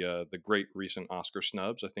of the great recent Oscar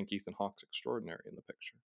snubs. I think Ethan Hawke's extraordinary in the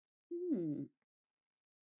picture.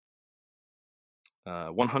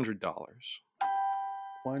 $100.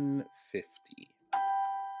 150.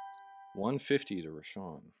 150 to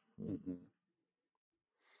Rashawn. Mm-hmm.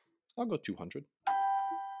 I'll go 200.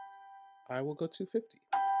 I will go 250.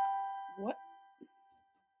 What?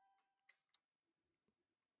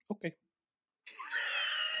 Okay.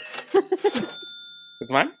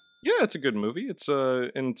 It's mine? Yeah, it's a good movie. It's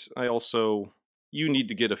and I also you need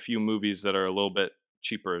to get a few movies that are a little bit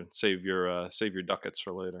cheaper and save your ducats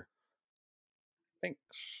for later. Thanks.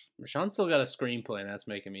 Rashawn's still got a screenplay, and that's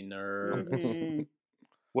making me nervous.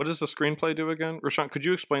 What does the screenplay do again? Rashawn, could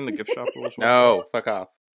you explain the gift shop rules? No, fuck off.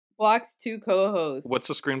 Blocks 2 co-hosts. What's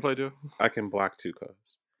the screenplay do? I can block 2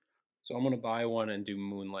 codes. So I'm gonna buy one and do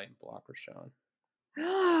Moonlight and block Rashawn.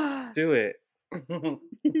 Do it.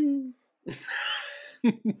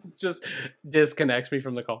 Just disconnects me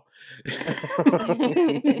from the call.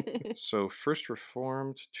 So First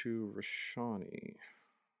Reformed to Rashani.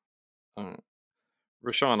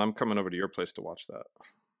 Rashawn, I'm coming over to your place to watch that.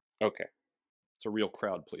 Okay. It's a real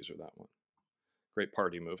crowd pleaser, that one. Great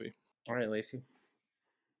party movie. All right, Lacey.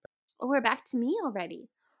 Oh, we're back to me already.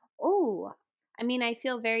 Oh, I mean, I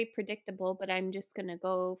feel very predictable, but I'm just going to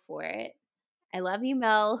go for it. I love you,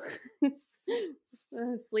 Mel.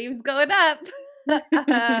 Sleeves going up. Did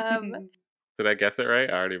I guess it right?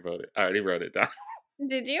 I already wrote it down.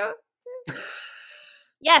 Did you?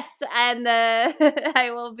 Yes, and I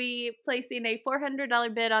will be placing a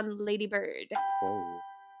 $400 bid on Lady Bird. Whoa.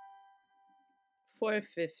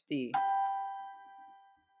 450.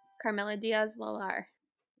 Carmela Diaz-Lalar.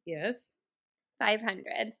 Yes.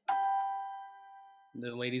 500.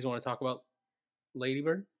 The ladies want to talk about Lady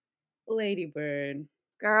Bird? Lady Bird.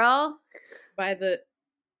 Girl. By the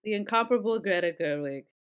incomparable Greta Gerwig.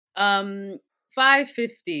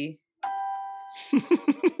 550.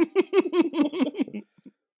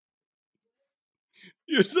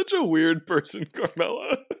 You're such a weird person,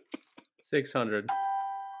 Carmela. 600.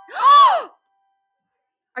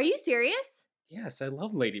 Are you serious? Yes, I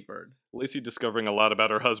love Lady Bird. Lacey discovering a lot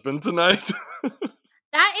about her husband tonight.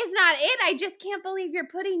 That is not it. I just can't believe you're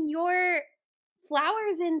putting your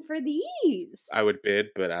flowers in for these. I would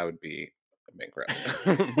bid, but I would be bankrupt.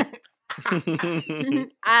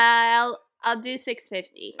 I'll do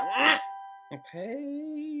 $650.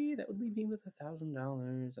 Okay, that would leave me with $1,000,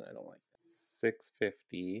 and I don't like that.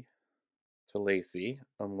 650 to Lacey,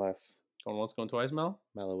 unless going once, going twice, Mel.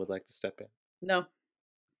 Mela would like to step in. No.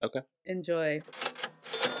 Okay. Enjoy.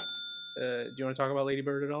 Do you want to talk about Lady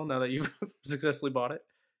Bird at all now that you've successfully bought it?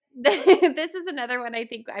 This is another one I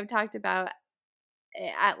think I've talked about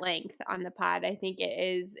at length on the pod. I think it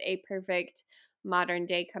is a perfect modern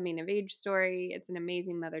day coming of age story. It's an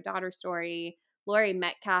amazing mother-daughter story. Laurie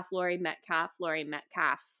Metcalf.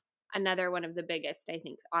 Another one of the biggest, I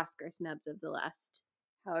think, Oscar snubs of the last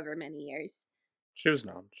however many years. She was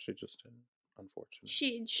not. She just didn't, unfortunately.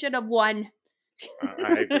 She should have won.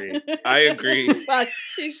 I agree. I agree. Fuck.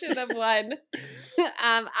 She should have won.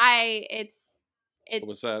 It's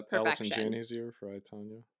Was that Allison perfection. Janney's year for I,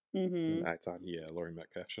 Tonya? Mm-hmm. I thought, Yeah, Laurie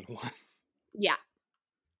Metcalf should have won. Yeah.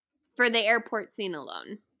 For the airport scene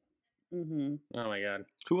alone. Mm-hmm. Oh my god.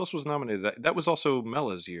 Who else was nominated? That was also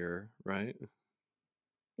Mella's year, right?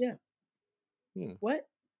 Yeah. Yeah. What?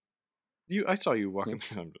 I saw you walking.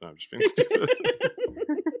 I'm just being stupid.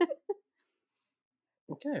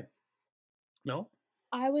 Okay. No?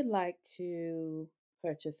 I would like to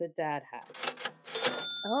purchase a dad hat.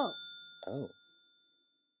 Oh. Oh.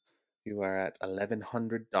 You are at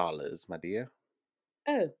 $1,100, my dear.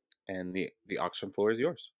 Oh. And the auction floor is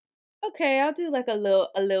yours. Okay, I'll do like a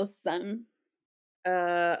little something.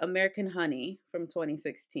 American Honey from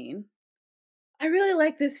 2016. I really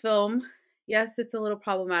like this film. Yes, it's a little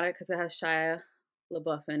problematic because it has Shia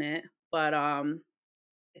LaBeouf in it, but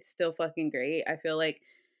it's still fucking great. I feel like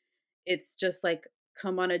it's just like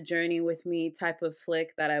come on a journey with me type of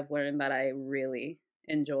flick that I've learned that I really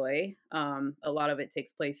enjoy. A lot of it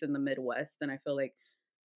takes place in the Midwest, and I feel like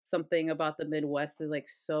something about the Midwest is like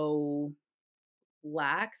so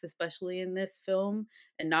lax, especially in this film,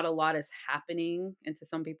 and not a lot is happening. And to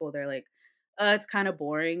some people, they're like, it's kind of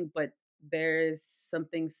boring, but there's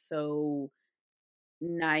something so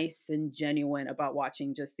nice and genuine about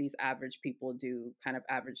watching just these average people do kind of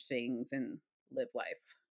average things and live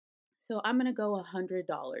life. So I'm gonna go $100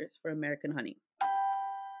 for American Honey. I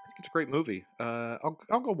think it's a great movie. I'll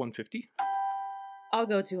go 150. I'll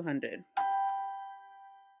go 200.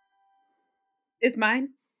 It's mine.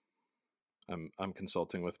 I'm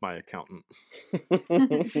consulting with my accountant.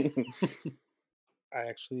 I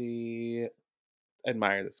actually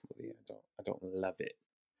admire this movie. I don't love it.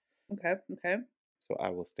 Okay. So I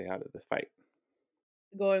will stay out of this fight.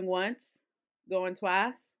 Going once, going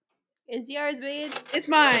twice. It's yours, bitch. It's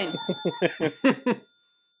mine.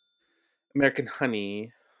 American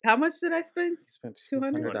Honey. How much did I spend? You spent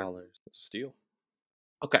 $200. It's a steal.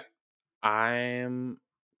 Okay. I'm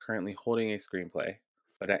currently holding a screenplay,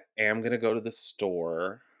 but I am going to go to the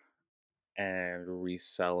store and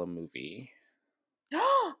resell a movie.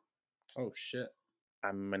 Oh shit.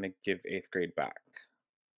 I'm going to give 8th grade back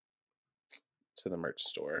to the merch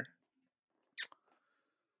store.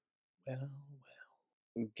 Well.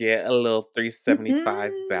 Get a little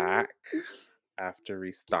 $3.75 back after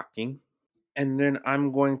restocking. And then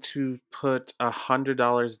I'm going to put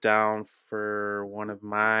 $100 down for one of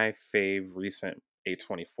my fave recent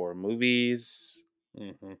A24 movies.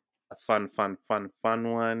 Mm-hmm. A fun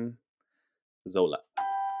one. Zola.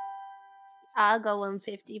 I'll go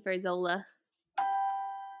 150 for Zola.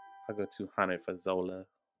 I'll go 200 for Zola.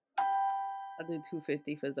 I'll do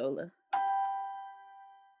 250 for Zola.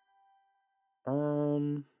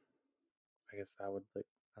 I guess I would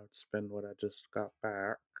spend what I just got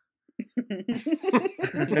back.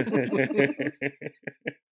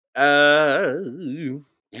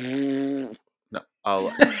 No,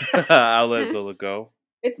 I'll let Zola go.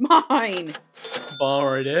 It's mine. Ball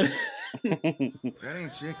right in. That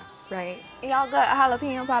ain't chicken. Right. Y'all got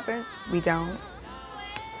jalapeno poppers? We don't.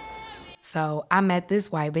 So I met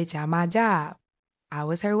this white bitch at my job. I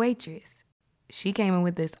was her waitress. She came in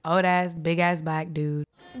with this old-ass, big-ass black dude.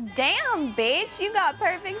 Damn, bitch, you got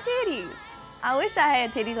perfect titties. I wish I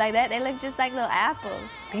had titties like that. They look just like little apples.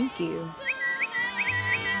 Thank you.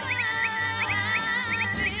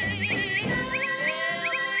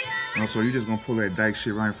 Oh, so you just gonna pull that dyke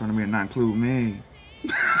shit right in front of me and not include me?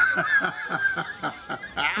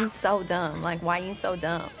 I'm so dumb. Like, why you so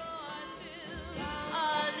dumb?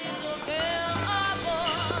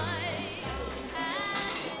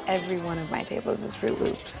 Every one of my tables is Fruit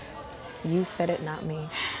Loops. You said it, not me.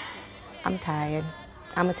 I'm tired.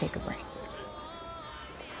 I'm gonna take a break.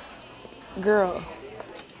 Girl.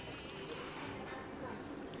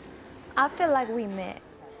 I feel like we met.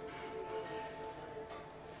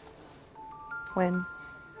 When?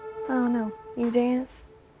 I don't know. You dance?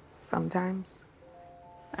 Sometimes.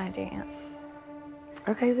 I dance.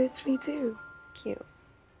 Okay, bitch, me too. Cute.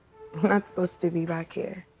 I'm not supposed to be back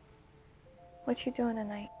here. What you doing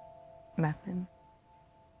tonight? Nothing.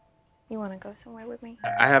 You want to go somewhere with me?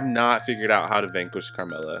 I have not figured out how to vanquish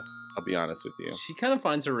Carmela. I'll be honest with you. She kind of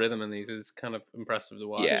finds her rhythm in these. It's kind of impressive to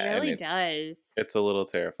watch. Yeah, She really and does. It's a little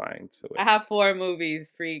terrifying to I have 4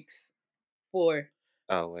 movies, freaks. 4.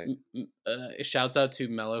 Oh wait. Shouts out to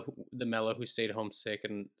the Mello who stayed home sick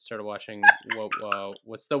and started watching.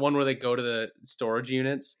 What's the one where they go to the storage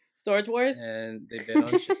units? Storage Wars? And they bid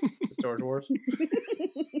on shit. The Storage Wars?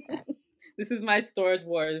 This is my Storage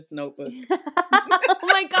Wars notebook. Oh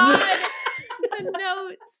my god! The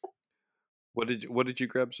notes. What did you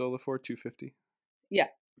grab Zola for? 250. Yeah.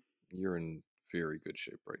 You're in very good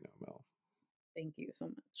shape right now, Mel. Thank you so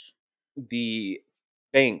much. The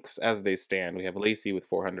banks as they stand, we have Lacey with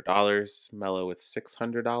 $400, Mello with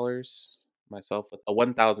 $600, myself with a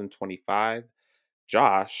 $1,025,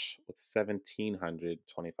 Josh with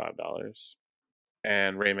 $1,725,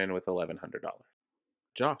 and Raymond with $1,100.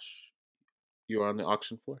 Josh, you are on the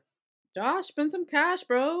auction floor. Josh, spend some cash,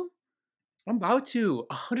 bro. I'm about to.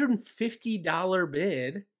 $150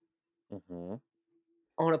 bid Mm-hmm.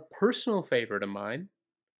 on a personal favorite of mine.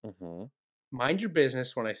 Mm-hmm. Mind your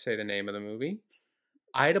business when I say the name of the movie.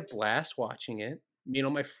 I had a blast watching it. You know,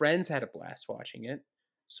 my friends had a blast watching it.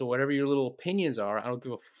 So whatever your little opinions are, I don't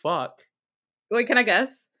give a fuck. Wait, can I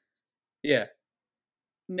guess? Yeah.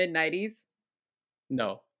 Mid-90s?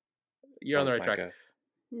 No. You're on the right track. Guess.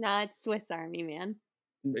 Nah, it's Swiss Army Man.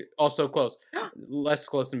 Also close. Less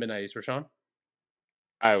close than mid-90s. Rashawn?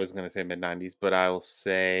 I was going to say mid-90s, but I will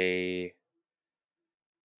say...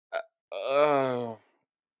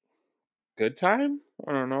 Good Time?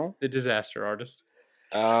 I don't know. The Disaster Artist.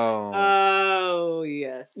 Oh,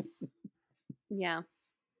 yes. Yeah.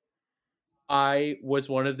 I was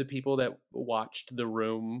one of the people that watched The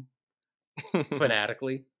Room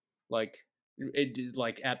fanatically. Like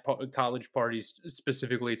at college parties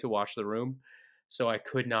specifically to watch The Room. So I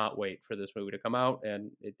could not wait for this movie to come out,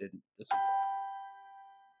 and it didn't disappoint.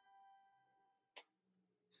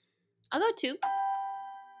 I'll go 2.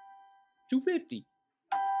 250.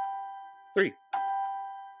 3.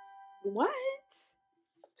 What?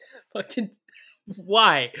 Fucking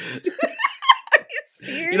why?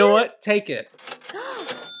 Serious? You know what? Take it.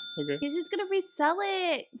 Okay. He's just gonna resell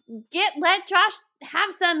it. Let Josh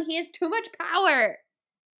have some. He has too much power.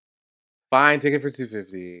 Fine, take it for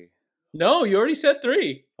 $250. No, you already said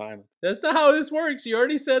 3. Fine. That's not how this works. You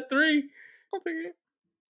already said 3. I'll take it.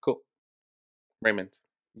 Cool. Raymond.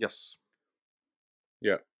 Yes.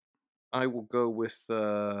 Yeah. I will go with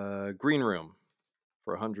Green Room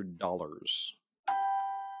for $100.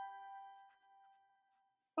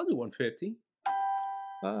 I'll do 150.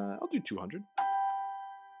 I'll do 200.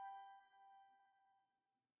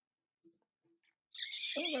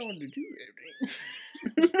 I want to do 250.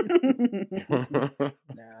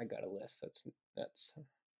 Nah, I got a list. That's.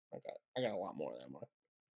 I got a lot more than I'm gonna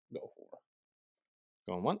go for.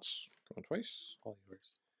 Going once, going twice. All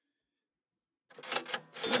yours.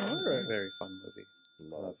 All right. Very fun movie.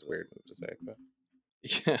 Well, that's weird to say, but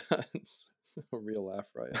Yeah, it's a real laugh,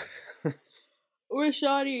 right?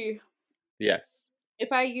 Rashadi, yes.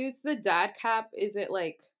 if I use the dad cap, is it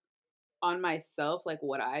like on myself, like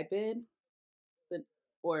what I bid?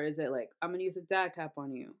 Or is it like I'm gonna use a dad cap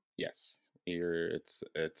on you? Yes. It's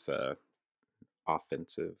a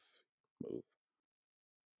offensive move.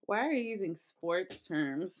 Why are you using sports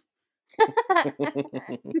terms?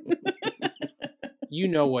 You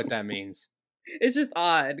know what that means. It's just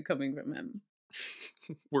odd coming from him.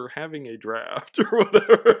 We're having a draft or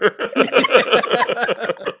whatever.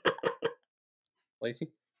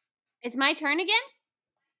 Lacey? It's my turn again?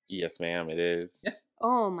 Yes, ma'am, it is. Yeah.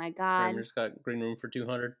 Oh my god. Raymond's got Green Room for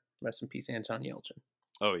 200. Rest in peace, Anton Yelchin.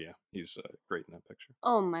 Oh yeah, he's great in that picture.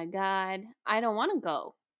 Oh my god. I don't want to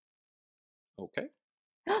go. Okay.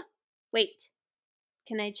 Wait.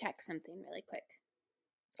 Can I check something really quick?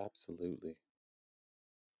 Absolutely.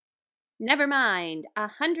 Never mind.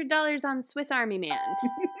 $100 on Swiss Army Man.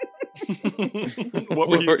 What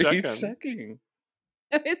were you checking? checking?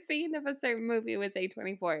 I was thinking if a certain movie was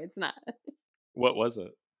A24. It's not. What was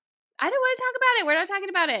it? I don't want to talk about it. We're not talking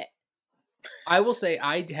about it. I will say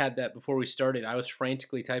I had that before we started. I was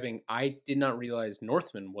frantically typing. I did not realize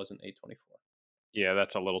Northman wasn't A24. Yeah,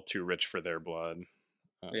 that's a little too rich for their blood.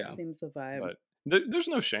 Yeah. Seems a vibe. But there's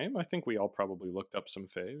no shame. I think we all probably looked up some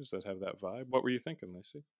faves that have that vibe. What were you thinking,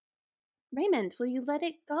 Lacey? Raymond, will you let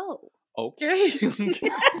it go? Okay.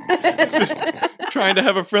 Just trying to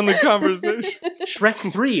have a friendly conversation.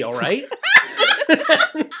 Shrek 3, all right?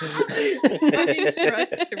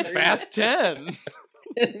 Fast 10.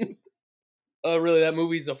 Oh, really? That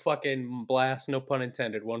movie's a fucking blast. No pun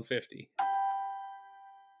intended. 150.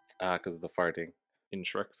 Because of the farting. In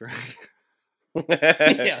Shrek 3.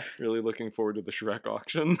 Yeah. Really looking forward to the Shrek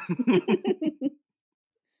auction.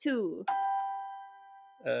 2.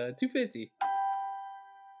 250.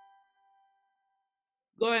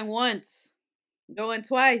 Going once. Going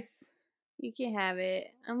twice. You can have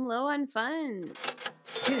it. I'm low on funds.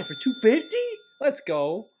 Yeah, for 250? Let's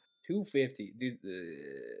go. 250. Dude,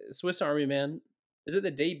 Swiss Army Man. Is it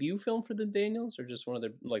the debut film for the Daniels or just one of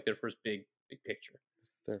their first big picture?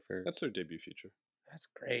 That's their debut feature. That's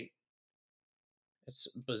great. It's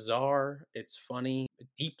bizarre. It's funny.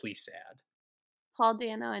 Deeply sad. Paul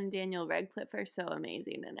Dano and Daniel Radcliffe are so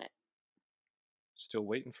amazing in it. Still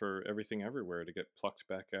waiting for Everything Everywhere to get plucked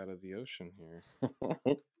back out of the ocean here.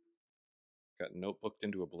 Got notebooked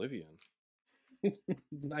into oblivion.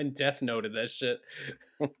 I death noted that shit.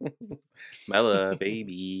 Mella,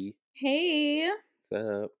 baby. Hey, What's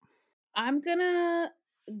up? I'm gonna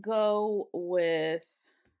go with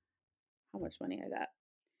how much money I got.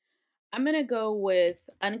 I'm gonna go with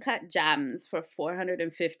Uncut Gems for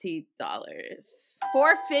 $450.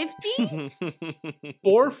 $450?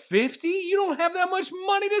 $450? You don't have that much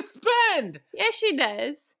money to spend. Yes, she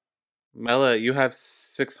does. Mella, you have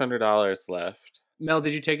 $600 left. Mel,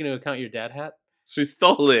 did you take into account your dad hat? She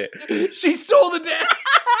stole it. She stole the dad.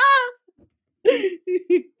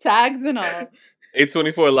 Tags and all.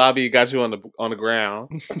 A24 lobby got you on the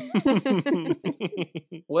ground.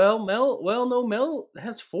 Well, Mel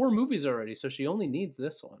has 4 movies already, so she only needs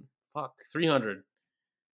this one. Fuck, 300.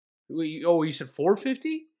 Wait, oh, you said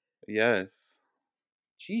 450? Yes.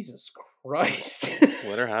 Jesus Christ.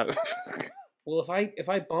 Let her have it. Well, if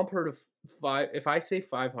I bump her to if I say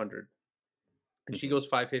 500 and she goes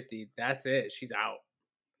 550, that's it. She's out.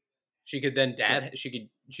 She could then she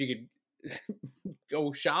could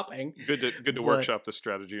go shopping. Good to workshop the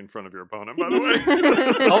strategy in front of your opponent, by the way.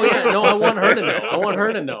 Oh yeah, no, I want her to know. I want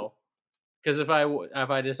her to know. Because if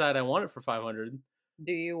I decide I want it for 500,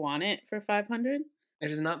 do you want it for 500? It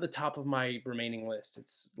is not the top of my remaining list.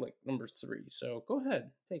 It's like number 3. So go ahead,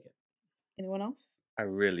 take it. Anyone else? I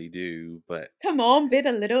really do, but Come on, bid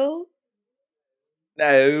a little.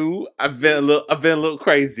 no, I've been a little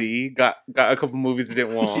crazy. Got a couple movies I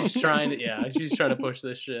didn't want. She's trying to push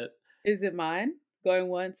this shit. Is it mine? Going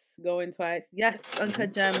once, going twice. Yes,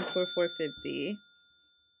 Uncut Gems for $450.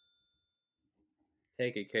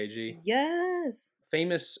 Take it, KG. Yes.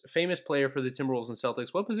 Famous player for the Timberwolves and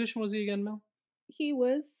Celtics. What position was he again, Mel? He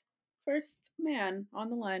was first man on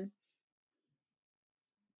the line.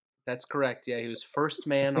 That's correct. Yeah, he was first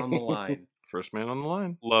man on the line. First man on the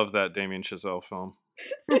line. Love that Damien Chazelle film.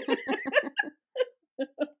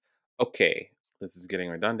 Okay, this is getting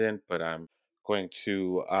redundant, but I'm going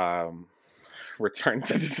to return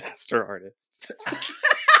to Disaster Artist.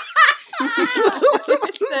 You're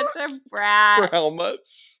such a brat. For how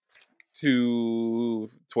much? To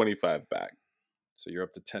 25 back. So you're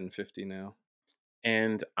up to 1050 now.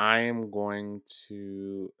 And I am going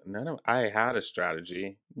to I had a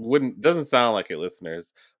strategy. Doesn't sound like it,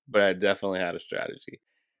 listeners, but I definitely had a strategy.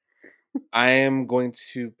 I am going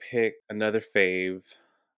to pick another fave,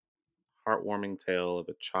 heartwarming tale of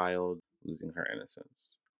a child losing her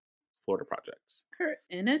innocence. Florida Project. Her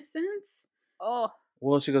innocence? Oh.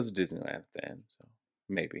 Well, she goes to Disneyland at the end, so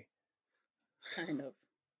maybe. Kind of.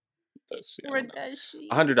 Does she? Or does she?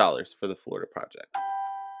 $100 for the Florida Project.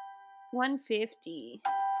 150.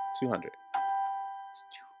 200.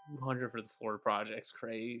 200 for the Florida Project's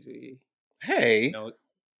crazy. Hey. No,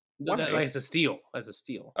 it's a steal. That's a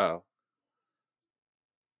steal. Oh.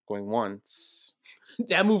 Going once.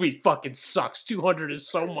 That movie fucking sucks. 200 is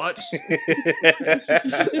so much.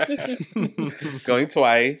 Going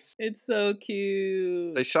twice. It's so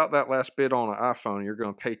cute. They shot that last bid on an iPhone. You're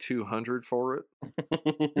going to pay $200 for it?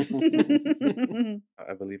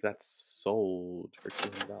 I believe that's sold for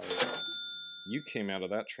 $200. You came out of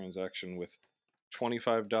that transaction with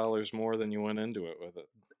 $25 more than you went into it with it.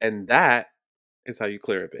 And that is how you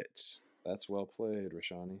clear a bitch. That's well played,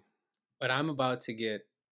 Rashani. But I'm about to get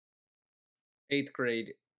 8th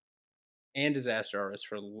grade and Disaster Artist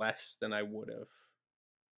for less than I would have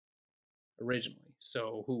originally.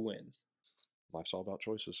 So who wins? Life's all about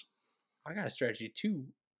choices. I got a strategy too,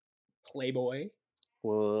 Playboy.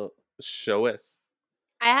 Well, show us.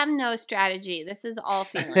 I have no strategy. This is all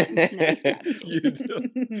feelings. No strategy. You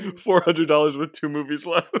do. $400 with 2 movies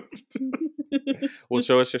left. Well,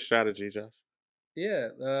 show us your strategy, Josh.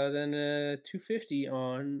 Yeah, then $250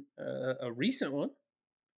 on a recent one,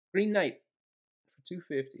 Green Knight, for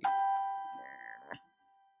 $250.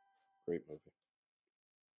 Great movie.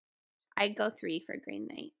 I'd go 3 for Green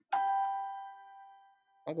Knight.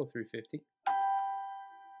 I'll go $350.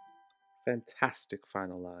 Fantastic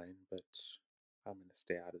final line, but I'm going to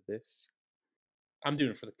stay out of this. I'm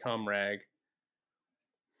doing it for the cum rag.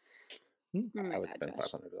 I would spend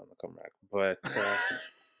 $500 on the cum rag, but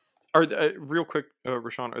Are real quick,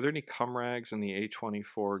 Rashawn, are there any cum rags in the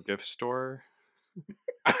A24 gift store?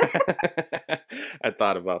 I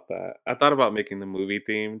thought about that. I thought about making the movie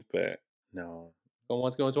themed, but no. Going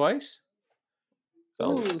once, going twice?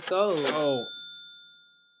 So. Oh.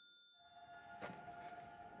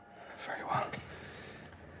 Very well.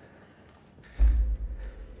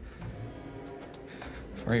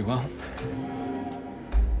 Very well.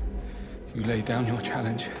 You laid down your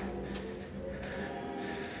challenge.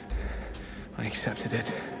 I accepted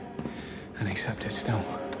it, and accept it still.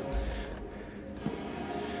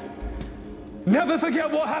 Never forget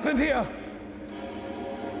what happened here!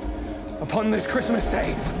 Upon this Christmas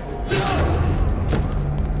day.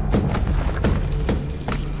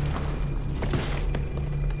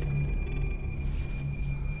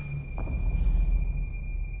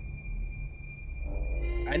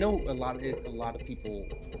 I know a lot of people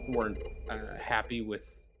weren't happy with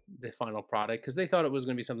the final product because they thought it was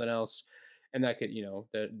going to be something else, and that could,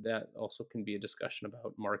 that also can be a discussion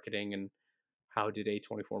about marketing and how did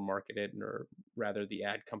A24 market it, or rather the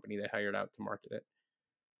ad company they hired out to market it.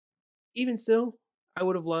 Even still, I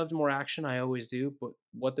would have loved more action. I always do, but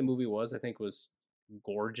what the movie was, I think, was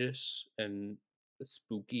gorgeous and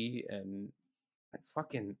spooky and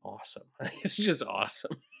fucking awesome. It's just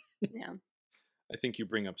awesome. Yeah. I think you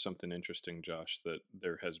bring up something interesting, Josh, that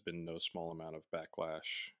there has been no small amount of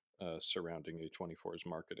backlash surrounding A24's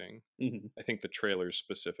marketing. Mhm. I think the trailers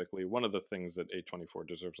specifically, one of the things that A24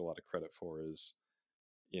 deserves a lot of credit for is,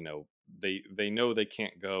 they know they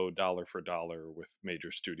can't go dollar for dollar with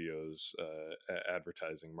major studios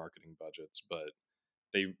advertising marketing budgets, but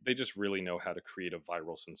they just really know how to create a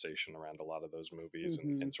viral sensation around a lot of those movies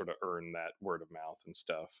and sort of earn that word of mouth and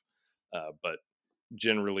stuff. But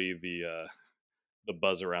generally the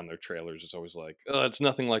buzz around their trailers is always like, oh, it's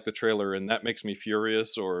nothing like the trailer, and that makes me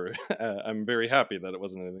furious, or I'm very happy that it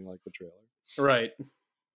wasn't anything like the trailer. Right.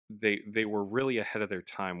 They were really ahead of their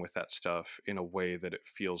time with that stuff in a way that it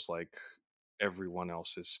feels like everyone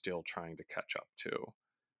else is still trying to catch up to.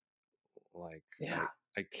 Like, Yeah.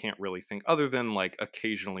 I can't really think, other than like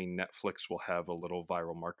occasionally Netflix will have a little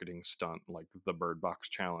viral marketing stunt like the Bird Box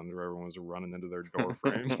Challenge where everyone's running into their door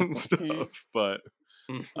frame and stuff. But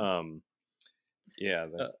yeah,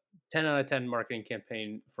 10 out of 10 marketing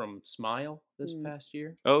campaign from Smile this past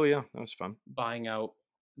year. Oh yeah, that was fun. Buying out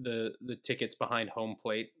the tickets behind home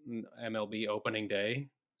plate MLB opening day.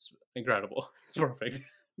 It's incredible. It's perfect.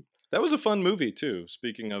 That was a fun movie too.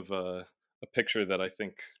 Speaking of a picture that I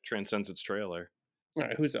think transcends its trailer. All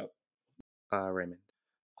right, who's up? Raymond.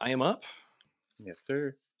 I am up. Yes,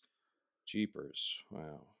 sir. Jeepers.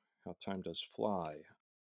 Wow. How time does fly.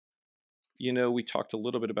 We talked a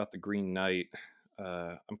little bit about The Green Knight.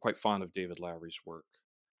 I'm quite fond of David Lowery's work.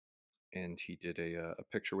 And he did a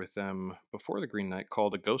picture with them before The Green Knight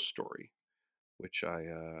called A Ghost Story, which I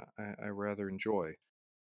rather enjoy.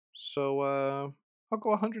 So I'll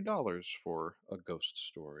go $100 for A Ghost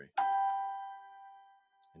Story.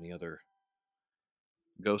 Any other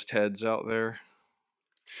ghost heads out there?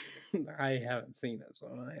 I haven't seen it, so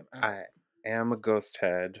I am a ghost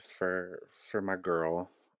head for my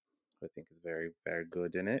girl, who I think is very, very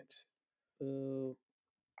good in it.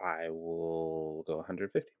 I will go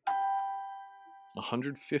 150.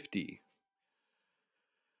 150.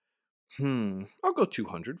 I'll go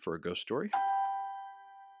 200 for A Ghost Story.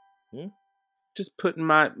 Yeah. Just putting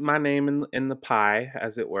my name in the pie,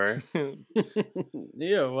 as it were.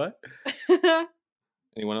 Yeah, what?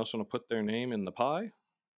 Anyone else want to put their name in the pie?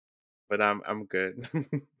 But I'm good.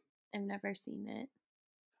 I've never seen it.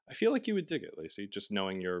 I feel like you would dig it, Lacey, just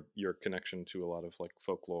knowing your connection to a lot of like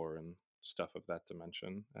folklore and stuff of that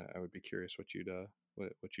dimension. I would be curious what you'd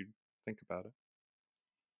think about it.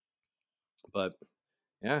 But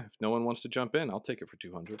yeah, if no one wants to jump in, I'll take it for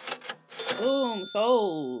 200. Boom,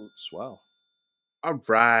 sold. Swell. All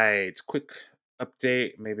right, quick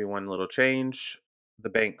update, maybe one little change. The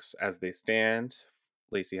banks as they stand.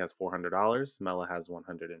 Lacey has $400. Mella has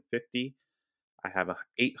 $150. I have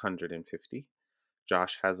 $850.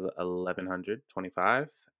 Josh has $1,125,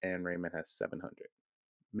 and Raymond has $700.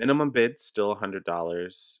 Minimum bid still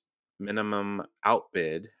 $100. Minimum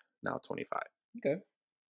outbid now $25. Okay.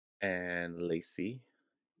 And Lacey,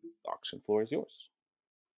 the auction floor is yours.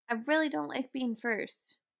 I really don't like being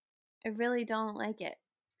first. I really don't like it.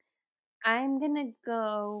 I'm gonna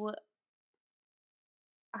go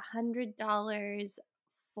 $100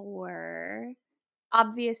 for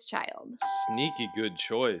Obvious Child. Sneaky good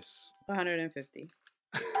choice. 150.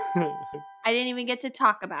 I didn't even get to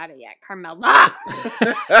talk about it yet, Carmel. That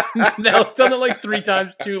was done it like 3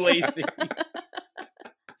 times too, Lacey.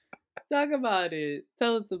 Talk about it.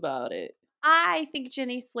 Tell us about it. I think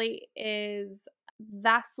Jenny Slate is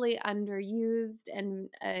vastly underused and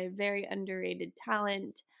a very underrated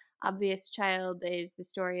talent. Obvious Child is the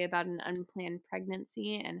story about an unplanned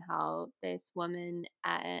pregnancy and how this woman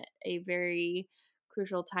at a very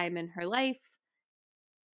crucial time in her life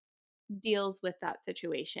deals with that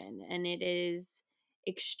situation. And it is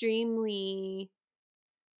extremely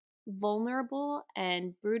vulnerable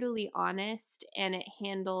and brutally honest, and it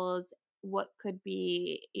handles what could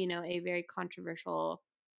be, a very controversial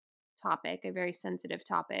topic, a very sensitive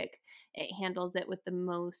topic. It handles it with the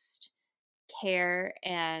most care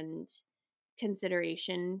and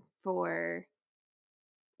consideration for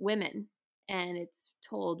women, and it's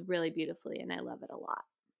told really beautifully, and I love it a lot.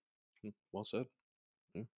 Well said.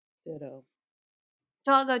 Yeah. Ditto.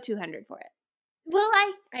 So I'll go 200 for it. Well,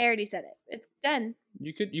 I already said it. It's done.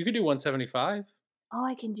 You could do 175. Oh,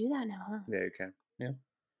 I can do that now, huh? Yeah, you can. Yeah.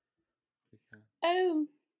 Oh.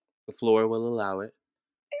 The floor will allow it.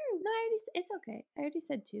 No, it's okay. I already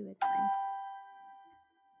said 2. It's fine.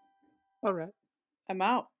 All right. I'm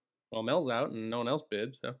out. Well, Mel's out and no one else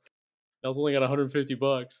bid, so Mel's only got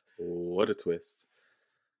 $150. What a twist.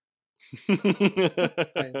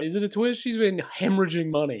 Is it a twist? She's been hemorrhaging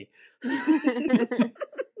money.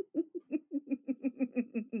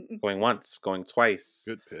 Going once, going twice.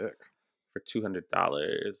 Good pick. For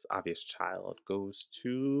 $200, Obvious Child goes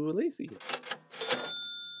to Lacey.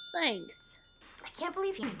 Thanks. I can't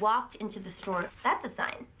believe he walked into the store. That's a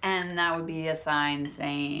sign. And that would be a sign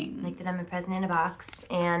saying... Like that I'm a present in a box,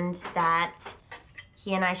 and that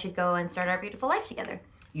he and I should go and start our beautiful life together.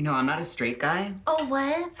 You know, I'm not a straight guy, Oh,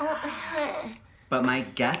 what? Oh, but my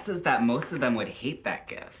guess is that most of them would hate that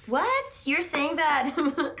gift. what? You're saying that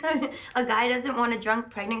a guy doesn't want a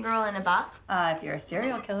drunk pregnant girl in a box? If you're a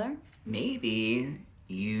serial killer. Maybe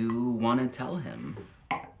you want to tell him.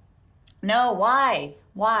 No, why?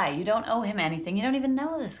 Why? You don't owe him anything. You don't even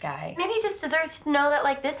know this guy. Maybe he just deserves to know that,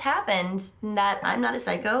 like, this happened, and that I'm not a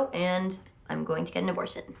psycho, and I'm going to get an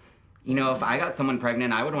abortion. You know, if I got someone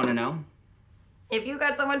pregnant, I would want to know. If you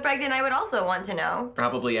got someone pregnant, I would also want to know.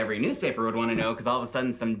 Probably every newspaper would want to know, because all of a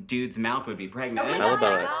sudden some dude's mouth would be pregnant. How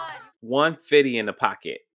about it? 150 in the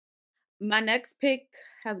pocket. My next pick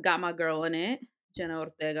has got my girl in it. Jenna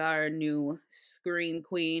Ortega, our new scream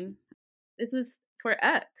queen. This is for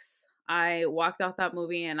X. I walked out that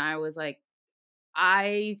movie and I was like,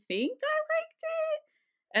 I think I liked it.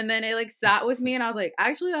 And then it like sat with me and I was like,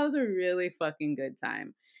 actually, that was a really fucking good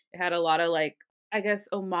time. It had a lot of like, I guess,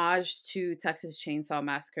 homage to Texas Chainsaw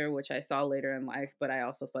Massacre, which I saw later in life, but I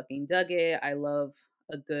also fucking dug it. I love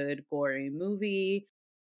a good gory movie.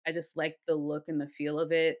 I just liked the look and the feel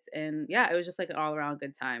of it. And yeah, it was just like an all around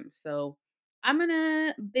good time. So I'm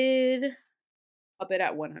gonna bid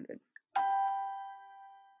at 100.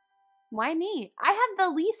 Why me? I have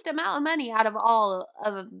the least amount of money out of all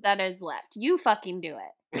of that is left. You fucking do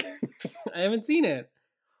it. I haven't seen it.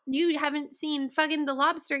 You haven't seen fucking The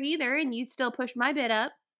Lobster either, and you still push my bid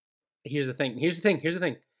up. Here's the thing.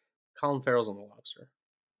 Colin Farrell's on The Lobster.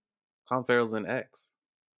 Colin Farrell's in X.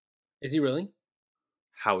 Is he really?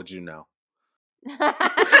 How would you know?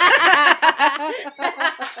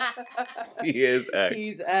 He is X.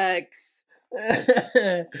 He's X.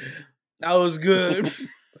 That was good.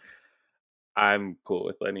 I'm cool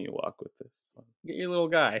with letting you walk with this. Get your little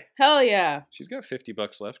guy. Hell yeah. She's got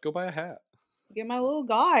 $50 left. Go buy a hat. Get my little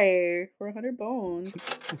guy for 100 bones.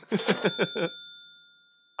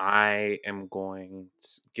 I am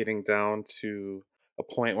getting down to a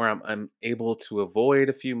point where I'm able to avoid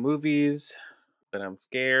a few movies, but I'm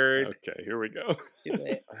scared. Okay, here we go. Do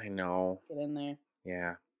it. I know. Get in there.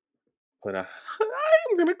 Yeah. Put I'm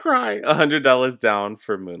gonna cry. $100 down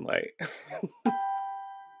for Moonlight.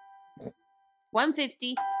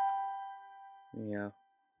 150. Yeah.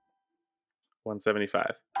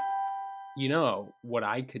 175. You know what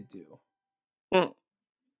I could do?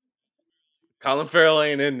 Colin Farrell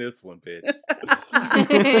ain't in this one, bitch.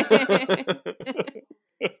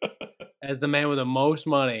 As the man with the most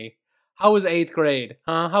money. How was 8th grade?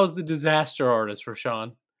 Huh? How was the disaster artist for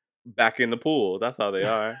Sean? Back in the pool. That's how they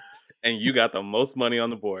are. And you got the most money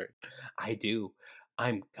on the board. I do.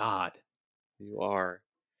 I'm God. You are.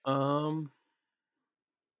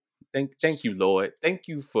 Thank you, Lord. Thank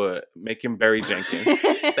you for making Barry Jenkins.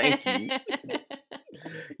 Thank you.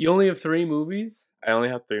 You only have 3 movies? I only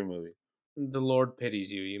have 3 movies. The Lord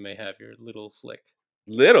pities you. You may have your little flick.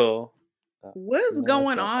 Little? What's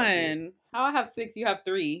going on? How I have 6, you have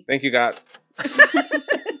 3. Thank you, God.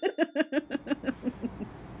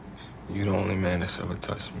 You're the only man that's ever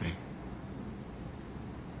touched me.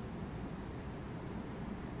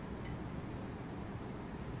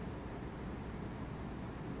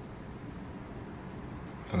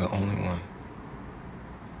 You're the only one.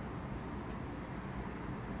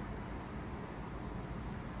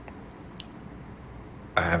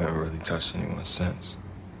 I haven't really touched anyone since.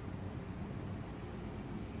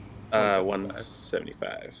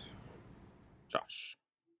 175. Josh.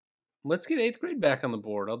 Let's get 8th grade back on the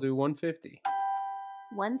board. I'll do 150.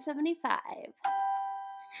 175.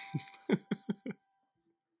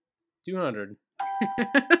 200.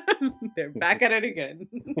 They're back at it again.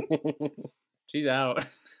 She's out.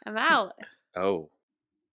 I'm out. Oh,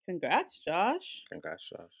 Congrats, Josh. congrats,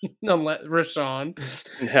 Josh. Rashawn.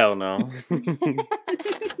 Hell no.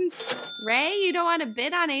 Ray, you don't want to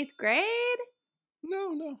bid on 8th grade?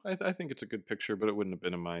 No. I think it's a good picture, but it wouldn't have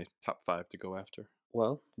been in my top 5 to go after.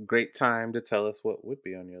 Well, great time to tell us what would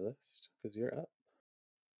be on your list, because you're up.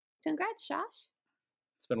 Congrats, Josh.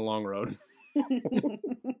 It's been a long road.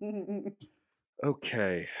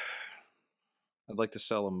 Okay. I'd like to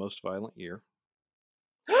sell A Most Violent Year.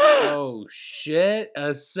 Oh, shit.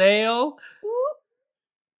 A sale?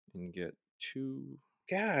 And get 2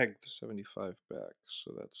 gagged 75 back.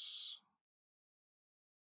 So that's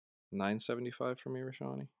 $9.75 for me,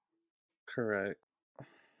 Rashani. Correct.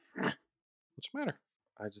 What's the matter?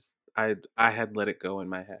 I had let it go in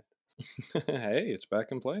my head. Hey, it's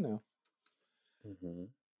back in play now. Mm-hmm.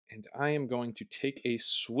 And I am going to take a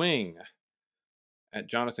swing at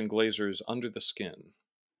Jonathan Glazer's Under the Skin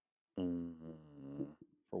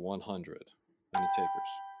for 100. Any takers?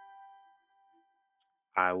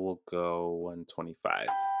 I will go 125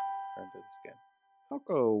 Under the Skin. I'll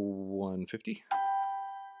go 150.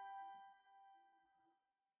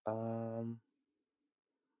 No, I'm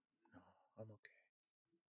okay.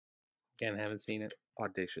 Again, haven't seen it.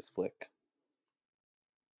 Audacious flick.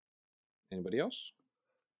 Anybody else?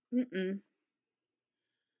 Mm-mm.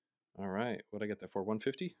 All right. What'd I get that for?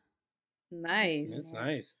 150? Nice. That's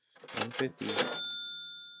nice. 150.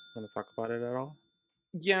 Want to talk about it at all?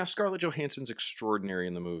 Yeah, Scarlett Johansson's extraordinary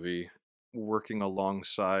in the movie, working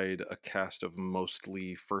alongside a cast of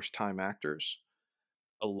mostly first-time actors.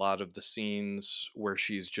 A lot of the scenes where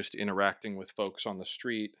she's just interacting with folks on the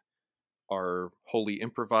street are wholly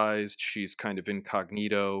improvised. She's kind of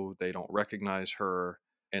incognito. They don't recognize her.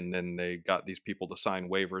 And then they got these people to sign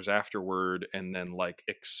waivers afterward and then like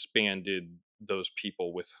expanded those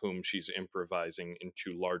people with whom she's improvising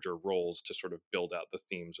into larger roles to sort of build out the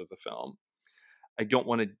themes of the film. I don't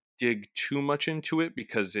want to dig too much into it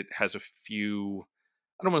because it has a few,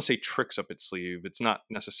 I don't want to say tricks up its sleeve. It's not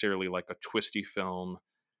necessarily like a twisty film,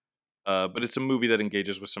 but it's a movie that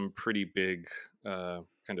engages with some pretty big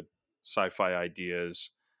kind of sci-fi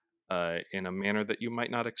ideas in a manner that you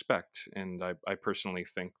might not expect. And I personally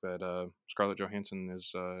think that Scarlett Johansson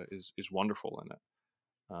is wonderful in it.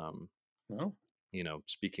 Well, you know,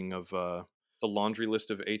 speaking of the laundry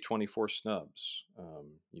list of A24 snubs,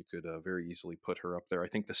 you could very easily put her up there. I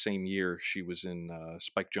think the same year she was in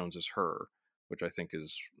Spike Jonze's Her, which I think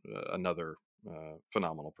is another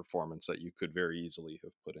phenomenal performance that you could very easily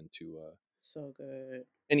have put into So good.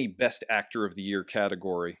 any Best Actor of the Year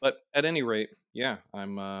category. But at any rate, yeah,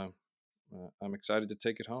 I'm excited to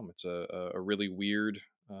take it home. It's a really weird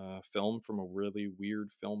film from a really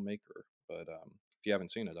weird filmmaker. But if you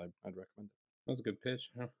haven't seen it, I'd recommend it. That was a good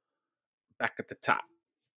pitch. Huh? Back at the top,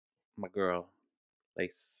 my girl,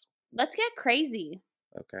 Lace. Let's get crazy.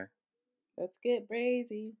 Okay. Let's get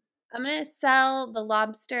crazy. I'm going to sell The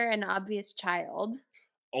Lobster and Obvious Child.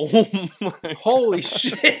 Oh my Holy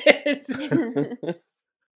shit.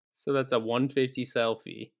 So that's a 150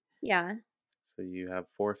 selfie. Yeah. So you have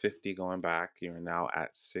 450 going back. You're now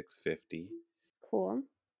at 650. Cool.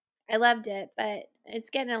 I loved it, but it's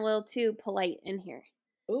getting a little too polite in here.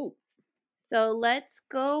 Ooh. So let's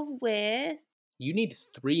go with... You need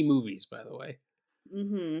 3 movies, by the way.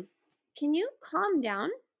 Mm-hmm. Can you calm down?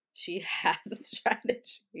 She has a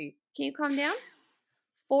strategy. Can you calm down?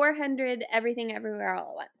 400 Everything Everywhere All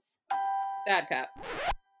at Once. Dad cap.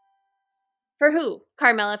 For who?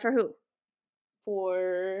 Carmela, for who?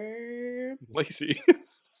 For Lacey.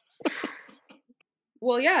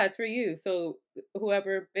 Well, yeah, it's for you. So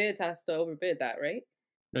whoever bids has to overbid that, right?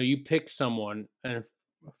 No, you pick someone, and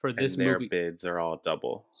for this and their movie, bids are all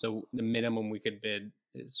double. So the minimum we could bid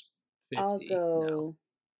is 50. I'll go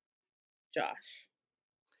Josh.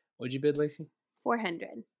 What'd you bid, Lacey?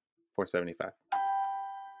 400. 475.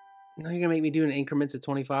 Now you're gonna make me do in increments of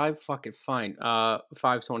 25? Fuck it, fine.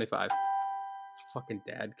 525. Fucking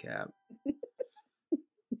dad cap.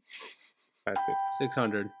 550.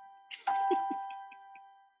 600.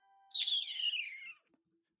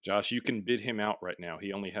 Josh, you can bid him out right now.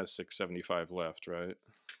 He only has 675 left, right?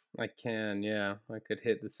 I can, yeah. I could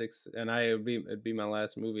hit the 6, and it'd be my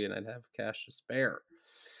last movie, and I'd have cash to spare.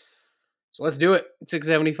 So let's do it.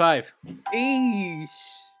 675. Eesh.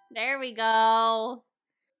 There we go.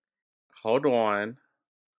 Hold on.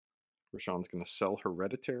 Rashawn's going to sell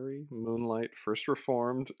Hereditary, Moonlight, First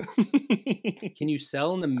Reformed. Can you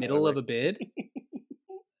sell in the middle of a bid?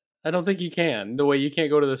 I don't think you can. The way you can't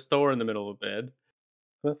go to the store in the middle of a bid.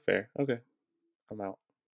 That's fair. Okay. I'm out.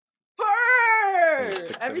 Purrs!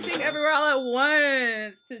 Everything Everywhere All at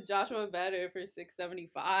Once to Joshua Better for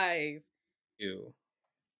 $6.75. Ew.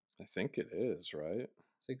 I think it is, right?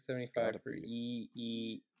 $6.75 for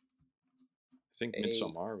E. I think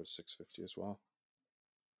Midsommar was $6.50 as well.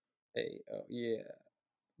 Oh yeah.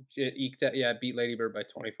 It eked out, yeah, beat Lady Bird by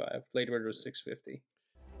 25. Lady Bird was $6.50.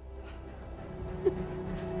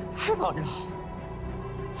 I don't know.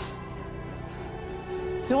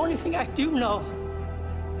 The only thing I do know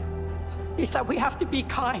is that we have to be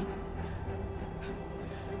kind.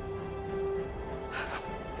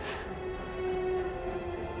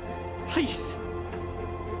 Please,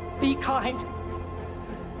 be kind.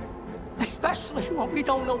 Especially when we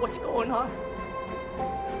don't know what's going on.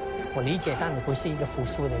 我理解，但你不是一个服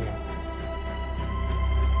输的人。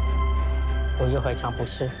我又何尝不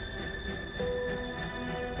是？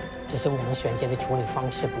只是我们选择的处理方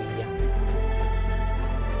式不一样。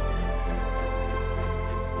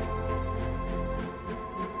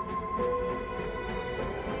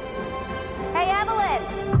Hey, Evelyn!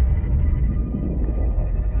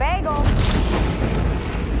 Bagel!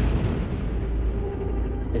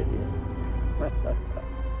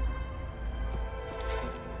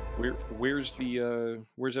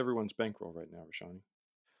 Where's everyone's bankroll right now, Rashani?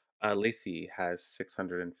 Lacey has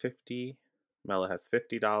 $650. Mela has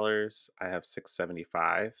 $50. I have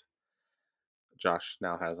 $675. Josh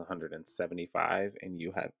now has $175, and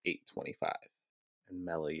you have $825. And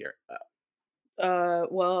Mela, you're up.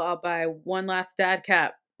 Well, I'll buy one last dad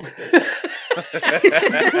cap.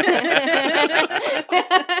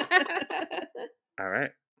 All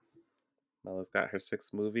right. Mela's got her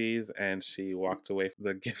 6 movies, and she walked away from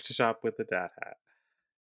the gift shop with the dad hat.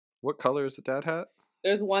 What color is the dad hat?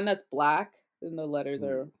 There's one that's black, and the letters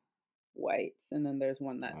are white, and then there's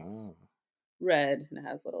one that's red, and it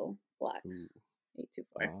has little black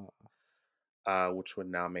 824. Which would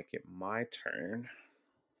now make it my turn.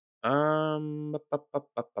 I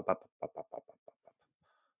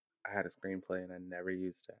had a screenplay and I never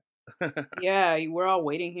used it. Yeah, we're all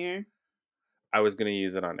waiting here. I was going to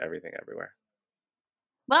use it on Everything Everywhere.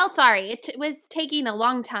 Well, sorry. It was taking a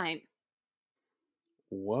long time.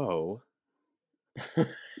 Whoa.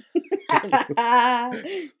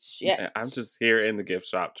 Shit. I'm just here in the gift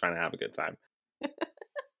shop trying to have a good time.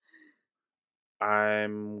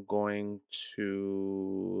 I'm going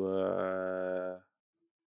to...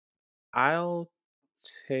 I'll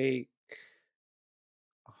take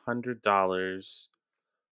 $100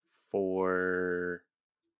 for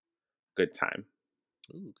Good Time.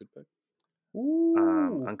 Ooh, good pick.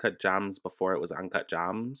 Uncut Gems before it was Uncut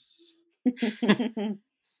Gems.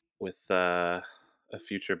 With a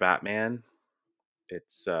future Batman.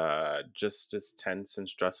 It's just as tense and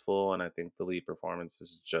stressful, and I think the lead performance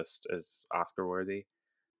is just as Oscar worthy.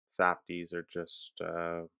 Safdies are just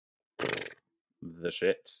the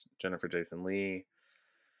shit. Jennifer Jason Leigh.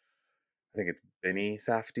 I think it's Benny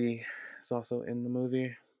Safdie is also in the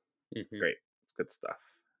movie. It's great. It's good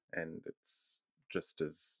stuff. And it's just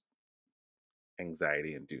as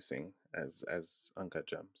anxiety inducing as Uncut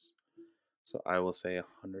Gems. So I will say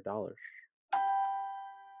 $100.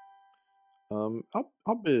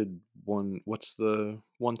 I'll bid one. What's the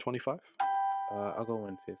 125? I'll go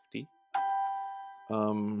 150.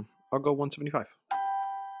 I'll go 175.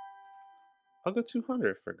 I'll go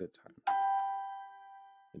 200 for a Good Time.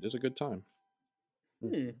 It is a good time.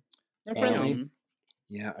 They're friendly.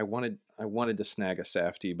 Yeah, I wanted to snag a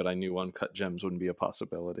Safdie, but I knew Uncut Gems wouldn't be a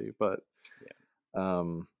possibility. But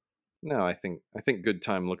no, I think Good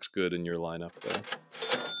Time looks good in your lineup there.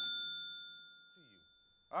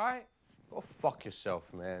 All right, go fuck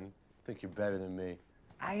yourself, man. Think you're better than me.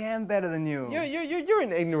 I am better than you. You're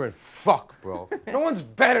an ignorant fuck, bro. No one's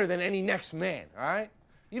better than any next man, all right?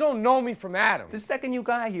 You don't know me from Adam. The second you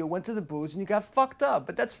got here, went to the booze and you got fucked up,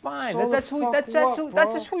 but that's fine. So That's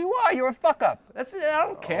just who you are. You're a fuck up. That's it. I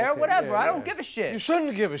don't care. Okay, Whatever. yeah, I don't yeah. give a shit. You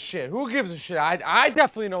shouldn't give a shit. Who gives a shit? I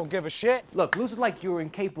definitely don't give a shit. Look, losers like you are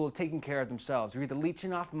incapable of taking care of themselves. You're either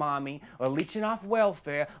leeching off mommy, or leeching off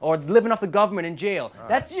welfare, or living off the government in jail.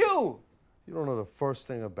 That's you. You don't know the first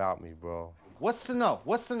thing about me, bro. What's to know?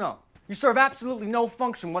 What's to know? You serve absolutely no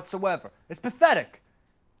function whatsoever. It's pathetic.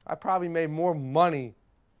 I probably made more money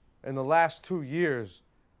in the last 2 years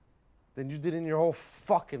than you did in your whole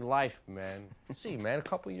fucking life, man. See, man, a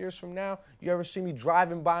couple years from now, you ever see me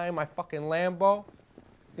driving by in my fucking Lambo?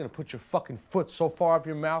 You're gonna put your fucking foot so far up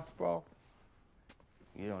your mouth, bro.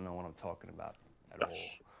 You don't know what I'm talking about at all.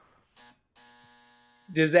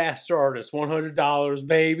 Disaster Artist, $100,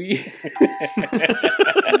 baby.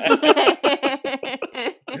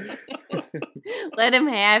 Let him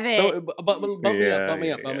have it. So, bump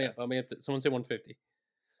me up. Someone say 150.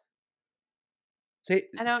 Say,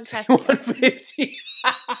 I don't say trust you.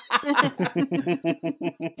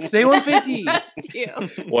 150. Say 150. I don't trust you.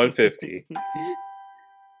 150.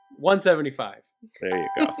 175. There you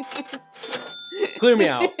go. Clear me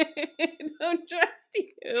out. I don't trust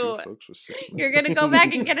you. Two folks with 6 minutes. You're gonna go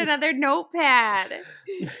back and get another notepad.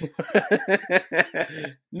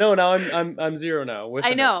 No, now I'm zero now. With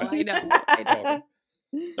I the know. notepad.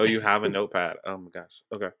 Oh, you have a notepad. Oh my gosh.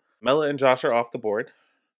 Okay. Mela and Josh are off the board.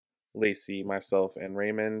 Lacey, myself, and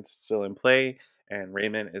Raymond still in play, and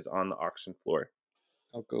Raymond is on the auction floor.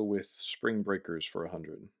 I'll go with Spring Breakers for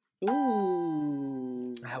 100.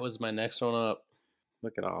 Ooh. That was my next one up.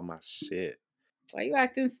 Look at all my shit. Why you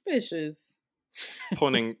acting suspicious?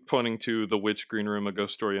 Pointing to the witch, green room, a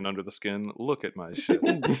ghost story, and under the skin. Look at my shit.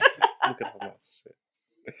 Look at all my shit.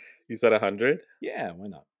 You said 100? Yeah, why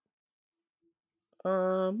not?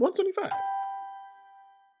 125.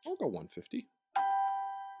 I'll go 150.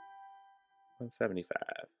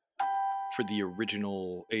 175. For the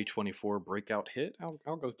original A24 breakout hit,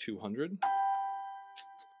 I'll go 200.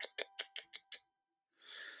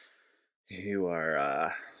 You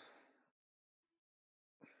are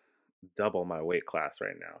double my weight class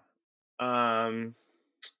right now.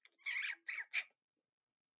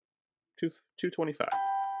 225.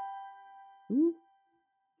 Ooh.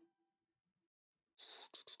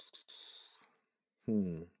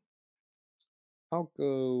 I'll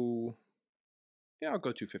go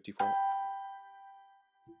 250 for it.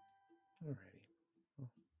 Alrighty.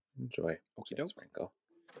 Enjoy. Okie doke. Franco.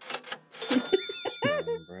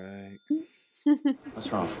 Break. What's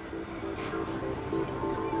wrong?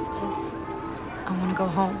 I want to go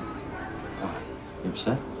home. Why? You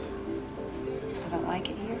upset? I don't like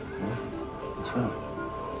it here. What's wrong?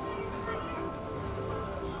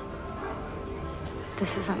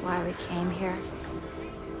 This isn't why we came here.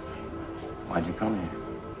 Why'd you come here?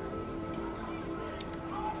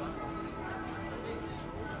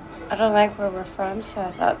 I don't like where we're from, so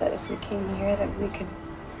I thought that if we came here that we could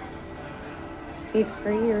be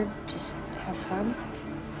free or just have fun.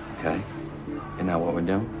 Okay. Isn't that what we're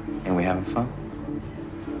doing? And we having fun?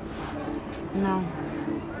 No,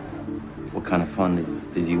 What kind of fun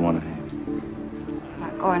did you want to have?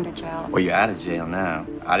 not going to jail. Well, you're out of jail now.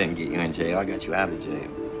 I didn't get you in jail. I got you out of jail.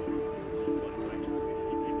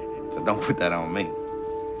 So don't put that on me.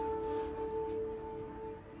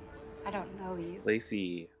 I don't know you.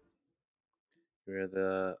 Lacey, you're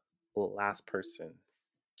the last person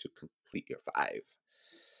to complete your 5.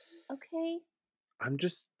 Okay. I'm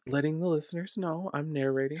just letting the listeners know I'm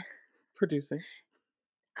narrating, producing.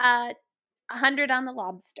 100 on the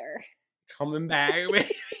lobster. Coming back,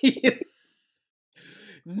 baby.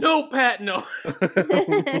 No, Pat, no.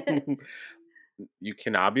 You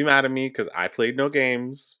cannot be mad at me because I played no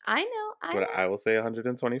games. I know. But I will say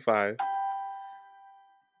 125.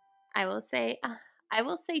 I will say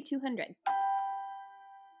 200.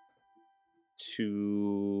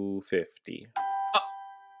 250.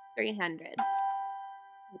 300.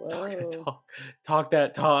 Whoa. Talk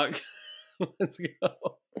that talk. Let's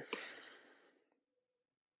go.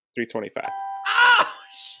 325.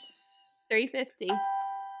 Ouch! 350.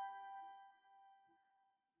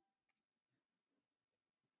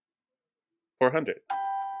 400.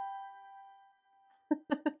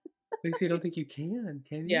 Lacey, I don't think you can you?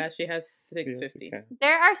 Yeah, she has 650.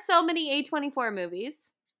 There are so many A24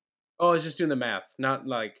 movies. Oh, I was just doing the math. Not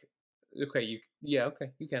like, okay, you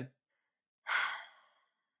can.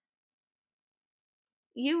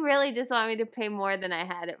 You really just want me to pay more than I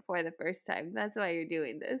had it for the first time. That's why you're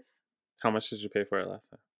doing this. How much did you pay for it last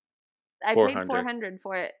time? I paid 400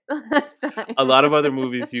 for it last time. A lot of other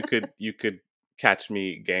movies you could catch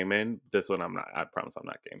me gaming. This one I'm not. I promise I'm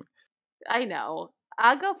not gaming. I know.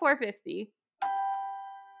 I'll go 450.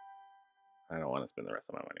 I don't want to spend the rest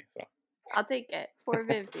of my money. So I'll take it.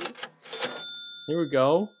 450. Here we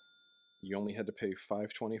go. You only had to pay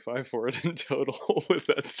 $525 for it in total with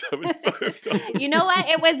that $75. You know what?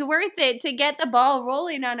 It was worth it to get the ball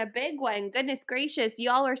rolling on a big one. Goodness gracious.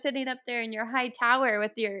 Y'all were sitting up there in your high tower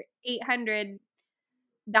with your $800.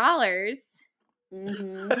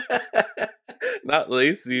 Mm-hmm. not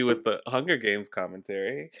Lacey with the Hunger Games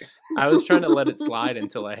commentary. I was trying to let it slide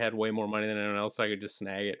until I had way more money than anyone else, so I could just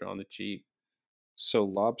snag it on the cheap. So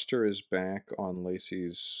Lobster is back on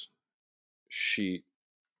Lacey's sheet.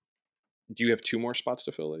 Do you have 2 more spots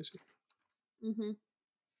to fill, Lacey? Mm-hmm.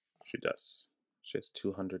 She does. She has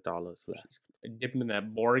 $200 left. Dipping in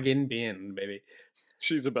that bargain bin, baby.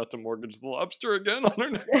 She's about to mortgage the Lobster again on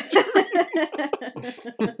her next.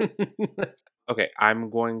 Okay, I'm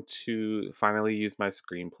going to finally use my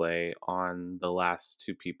screenplay on the last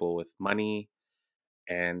 2 people with money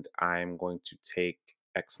and I'm going to take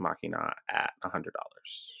Ex Machina at $100.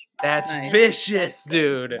 That's Nice. vicious,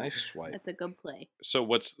 dude. Nice swipe. That's a good play. So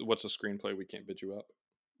what's the screenplay? We can't bid you up.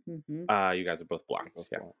 Mm-hmm. You guys are both blocked. Both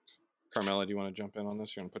Yeah. blocked. Carmela, do you want to jump in on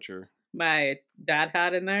this? You want to put your My dad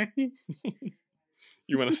hat in there.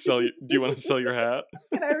 you want to sell? Do you want to sell your hat?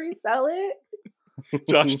 Can I resell it?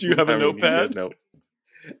 Josh, do you have a notepad? Nope.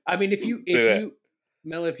 I mean, if Do it.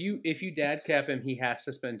 Mel, if you dad cap him, he has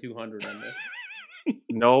to spend $200 on this.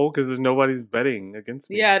 No, because there's nobody's betting against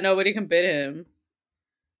me. Yeah, nobody can bid him.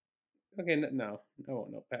 Okay, no, I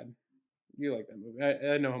won't notepad. You like that movie?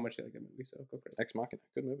 I know how much you like that movie, so go for it. Ex Machina,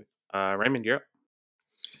 good movie. Raymond, you're up.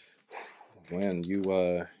 Man,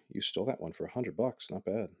 you stole that one for $100. Not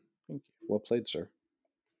bad. Thank you. Well played, sir.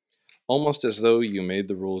 Almost as though you made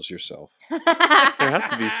the rules yourself. There has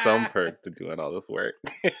to be some perk to doing all this work.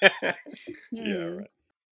 Yeah, right.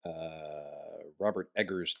 Robert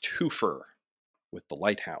Eggers twofer with The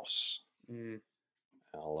Lighthouse.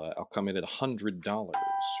 I'll come in at $100 for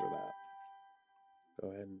that. Go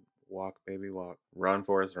ahead and walk, baby, walk. Run,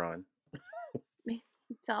 Forrest, run.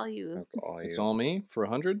 It's all you. That's all you. It's all me for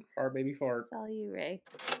 $100. Fart, baby, fart. It's all you, Ray.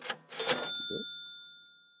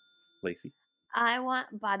 Lacey. I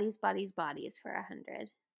want bodies for 100.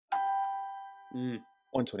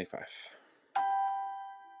 125.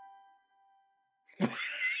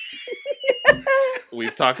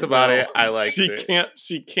 We've talked about it. I like it.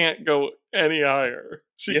 She can't go any higher.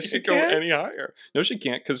 Yes, she Go can. any higher. No, she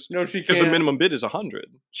can't because No, she the can't. minimum bid is 100.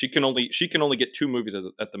 She can only get 2 movies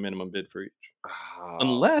at the minimum bid for each.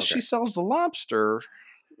 Unless she sells The Lobster.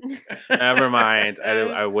 Never mind.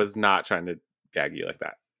 I was not trying to gag you like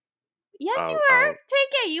that. Yes, you are.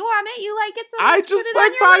 Take it. You want it. You like it so much. I Put just it like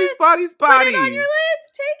on your bodies, list. bodies, Put it on your bodies.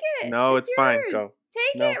 list. Take it. No, it's fine. yours. Go.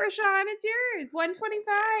 Take No. it, Rashawn. It's yours.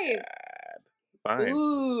 125. Fine.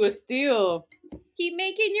 Ooh, a steal. Keep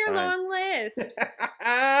making your Fine. long list.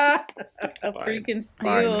 A freaking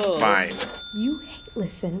steal. Fine. You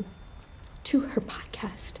listen to her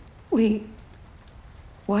podcast. Wait,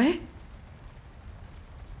 what?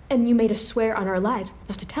 And you made us swear on our lives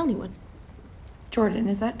not to tell anyone. Jordan,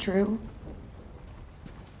 is that true?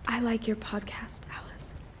 I like your podcast,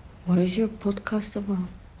 Alice. What is your podcast about?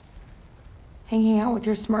 Hanging out with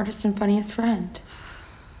your smartest and funniest friend.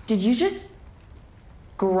 Did you just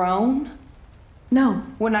groan? No.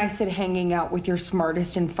 When I said hanging out with your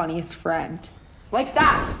smartest and funniest friend. Like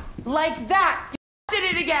that! Like that! You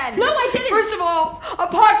did it again! No, I didn't! First of all, a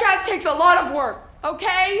podcast takes a lot of work,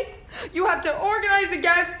 okay? You have to organize the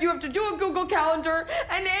guests, you have to do a Google Calendar,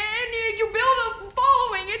 and then you build a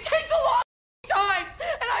following. It takes a long time,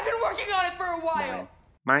 and I've been working on it for a while.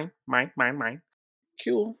 Mine.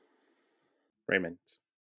 Cool. Raymond.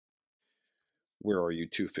 Where are you?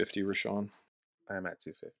 250, Rashawn? I'm at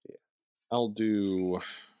 250. I'll do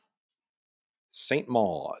Saint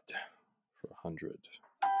Maud for 100.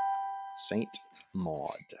 Saint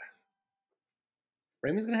Maud.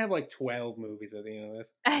 Raymond's gonna have like 12 movies at the end of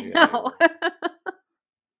this. I know.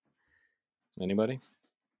 Anybody?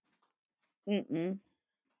 Mm-mm.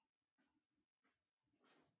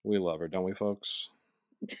 We love her, don't we, folks?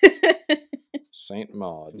 Saint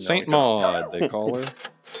Maud. No, Saint we don't. Maud, they call her.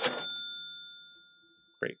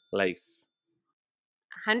 Great. Lace.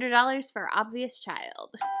 $100 for Obvious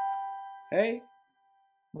Child. Hey,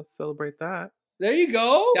 Let's celebrate that. there you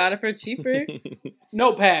go. Got it for cheaper.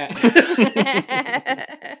 Notepad.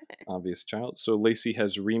 Obvious Child. So Lacey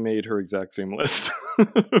has remade her exact same list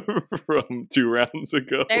from 2 rounds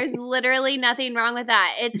ago. There's literally nothing wrong with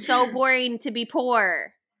that. It's so boring to be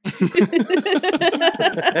poor.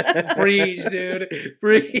 Breeze, dude.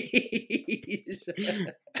 Breeze.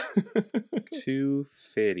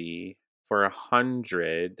 250. For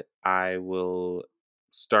 100, I will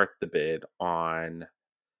start the bid on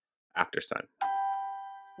After Sun.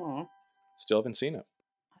 Aw, Still haven't seen it.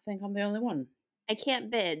 I think I'm the only one. I can't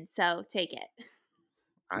bid, so take it.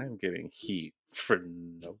 I'm getting heat for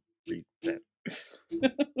no reason.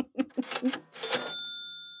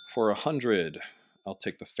 For 100, I'll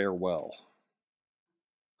take The Farewell.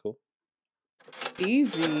 Cool.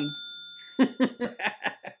 Easy.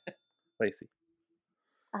 Lacey.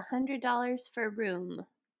 $100 for Room.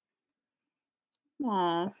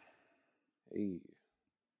 Aw, Hey.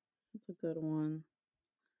 that's a good one.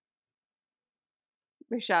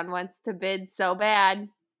 Rashawn wants to bid so bad.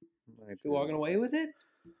 You walking away with it?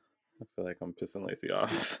 I feel like I'm pissing Lacey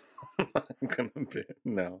off. I'm not gonna bid.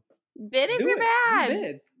 No. Bid if Do you're it. bad. Just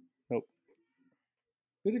bid. Nope.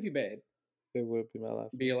 Bid if you bid. It would be my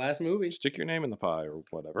last. Be your last movie. Stick your name in the pie or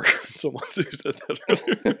whatever. Someone who said that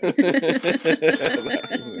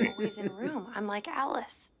Always in Room. I'm like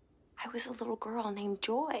Alice. I was a little girl named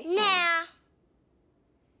Joy. Nah.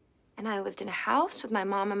 And I lived in a house with my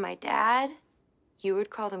mom and my dad. You would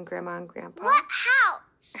call them Grandma and Grandpa. What house?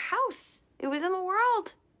 A house. It was in the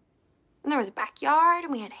world. And there was a backyard,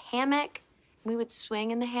 and we had a hammock. And we would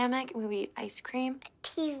swing in the hammock, and we would eat ice cream. A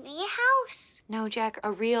TV house? No, Jack,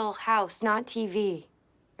 a real house, not TV.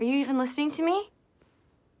 Are you even listening to me?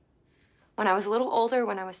 When I was a little older,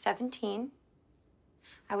 when I was 17,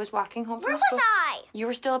 I was walking home from Where school. was I? You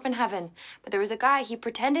were still up in heaven. But there was a guy, he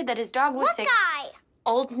pretended that his dog was What sick. guy?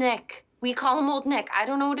 Old Nick. We call him Old Nick. I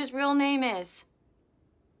don't know what his real name is.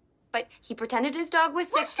 But he pretended his dog was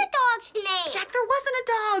sick. What's the dog's name? Jack, there wasn't a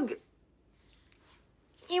dog.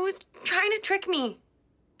 He was trying to trick me.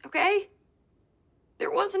 Okay? There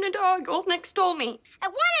wasn't a dog. Old Nick stole me. I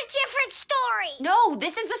want a different story. No,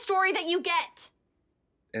 this is the story that you get.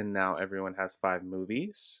 And now everyone has 5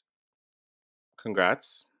 movies.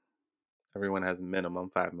 Congrats. Everyone has minimum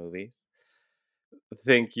 5 movies.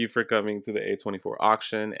 Thank you for coming to the A24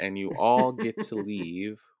 auction, and you all get to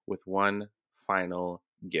leave with one final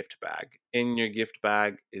gift bag. In your gift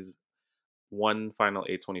bag is one final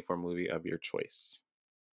A24 movie of your choice.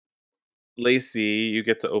 Lacey, you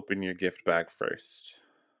get to open your gift bag first.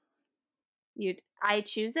 I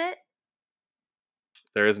choose it?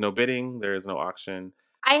 There is no bidding. There is no auction.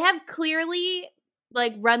 I have clearly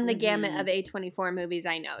run the gamut of A24 movies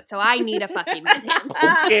I know, so I need a fucking minute.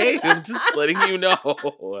 Okay, I'm just letting you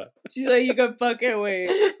know. She's like, you can fucking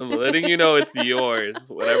wait. I'm letting you know it's yours.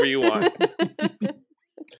 Whatever you want.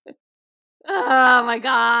 Oh my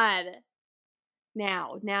god.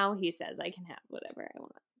 Now he says I can have whatever I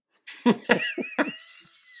want.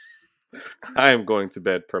 I am going to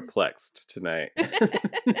bed perplexed tonight.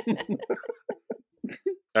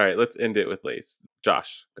 All right, let's end it with Lace.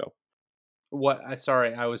 Josh, go. What?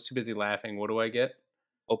 Sorry, I was too busy laughing. What do I get?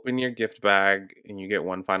 Open your gift bag and you get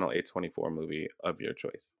one final A24 movie of your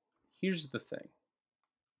choice. Here's the thing.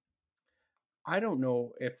 I don't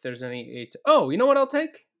know if there's any Oh, you know what I'll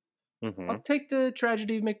take? Mm-hmm. I'll take the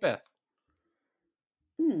Tragedy of Macbeth.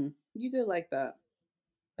 You did like that.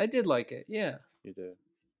 I did like it, yeah. You did.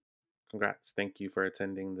 Congrats. Thank you for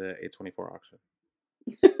attending the A24 auction.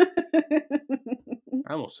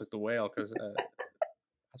 I almost took the whale because I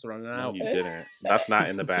was running out. You didn't. That's not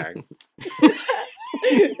in the bag.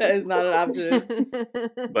 That is not an option.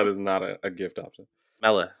 That is not a gift option.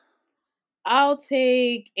 Mella. I'll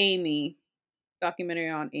take Amy. Documentary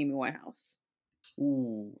on Amy Winehouse.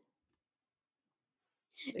 Ooh.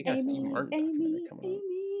 They got a Steve Martin documentary coming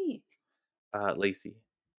out. Lacey.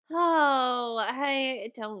 Oh,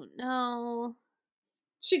 I don't know.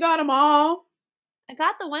 She got them all. I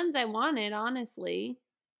got the ones I wanted, honestly.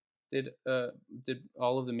 Did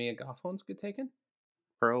all of the Mia Goth ones get taken?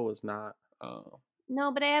 Pearl was not. Oh.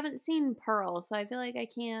 No, but I haven't seen Pearl, so I feel like I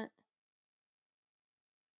can't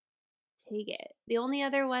take it. The only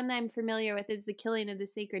other one I'm familiar with is The Killing of the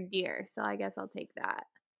Sacred Deer, so I guess I'll take that.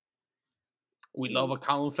 We love a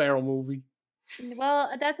Colin Farrell movie.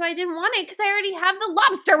 Well, that's why I didn't want it, because I already have The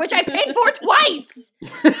Lobster, which I paid for twice!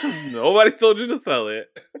 Nobody told you to sell it.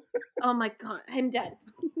 Oh my god, I'm dead.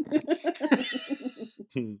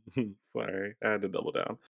 Sorry, I had to double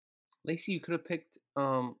down. Lacey, you could have picked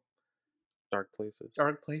Dark Places.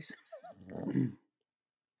 Dark Places.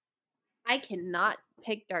 I cannot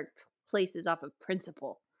pick Dark Places off of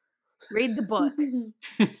principle. Read the book.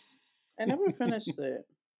 I never finished it.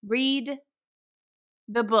 Read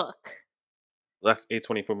the book. Last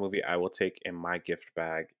A24 movie I will take in my gift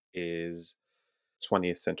bag is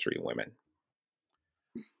 20th Century Women.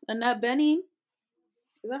 Annette Bening.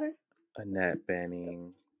 Is that her? Annette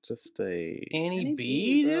Bening. Just a Annie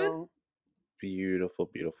B, dude? Beautiful,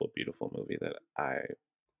 beautiful, beautiful movie that I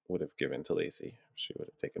would have given to Lacey. She would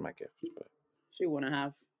have taken my gift, but she wouldn't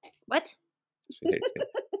have. What? She hates me.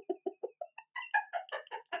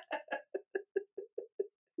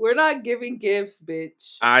 We're not giving gifts,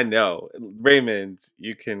 bitch. I know. Raymond,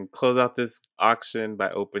 you can close out this auction by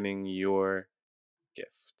opening your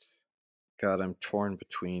gift. God, I'm torn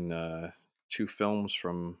between 2 films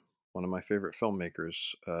from one of my favorite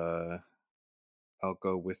filmmakers. I'll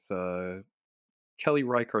go with Kelly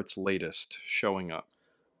Reichardt's latest, Showing Up.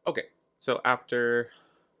 Okay, so after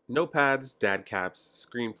notepads, dad caps,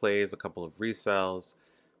 screenplays, a couple of resells,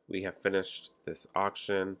 we have finished this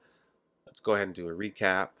auction. Let's go ahead and do a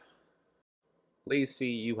recap. Lacey,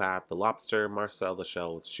 you have The Lobster, Marcel the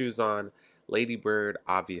Shell with Shoes On, Lady Bird,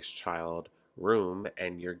 Obvious Child, Room,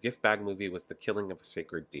 and your gift bag movie was The Killing of a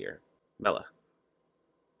Sacred Deer. Mella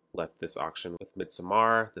left this auction with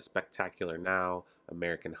Midsommar, The Spectacular Now,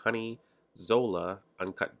 American Honey, Zola,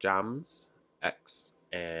 Uncut Gems, X,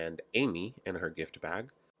 and Amy in her gift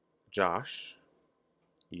bag. Josh,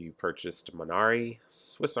 you purchased Minari,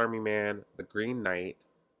 Swiss Army Man, The Green Knight,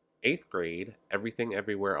 8th Grade, Everything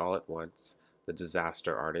Everywhere All at Once, The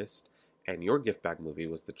Disaster Artist, and your gift bag movie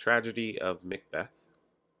was The Tragedy of Macbeth.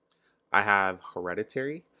 I have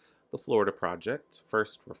Hereditary, The Florida Project,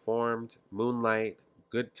 First Reformed, Moonlight,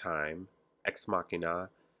 Good Time, Ex Machina,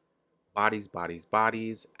 Bodies, Bodies,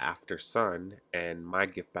 Bodies, After Sun, and my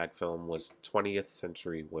gift bag film was 20th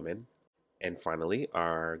Century Women. And finally,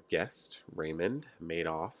 our guest, Raymond, made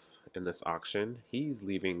off in this auction. He's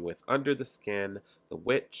leaving with Under the Skin, The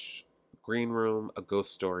Witch, Green Room, A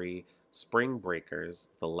Ghost Story, Spring Breakers,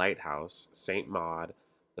 The Lighthouse, Saint Maud,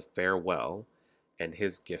 The Farewell, and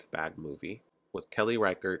his gift bag movie was Kelly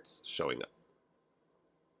Reichert's Showing Up.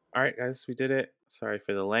 All right, guys, we did it. Sorry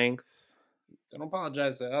for the length. Don't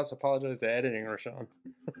apologize to us. Apologize to editing, Rashawn.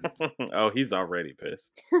 Oh, he's already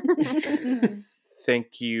pissed.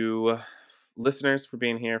 Thank you, listeners, for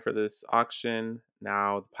being here for this auction.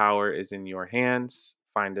 Now the power is in your hands.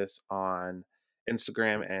 Find us on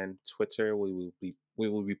Instagram and Twitter. We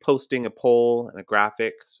will be posting a poll and a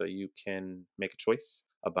graphic so you can make a choice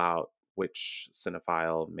about which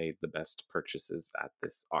cinephile made the best purchases at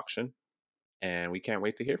this auction. And we can't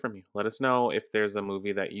wait to hear from you. Let us know if there's a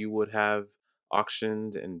movie that you would have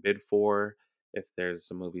auctioned and bid for, if there's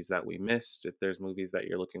some movies that we missed, if there's movies that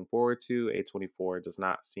you're looking forward to. A24 does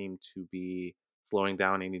not seem to be slowing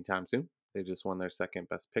down anytime soon. They just won their second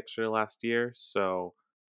best picture last year, so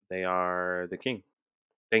they are the king.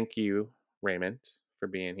 Thank you, Raymond, for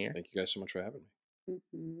being here. Thank you guys so much for having me.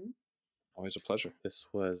 Mm-hmm. Always a pleasure. This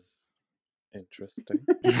was interesting.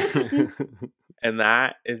 And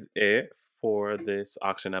that is it for this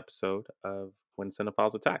auction episode of When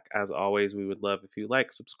Cinephiles Attack. As always, we would love if you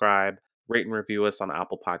like, subscribe, rate and review us on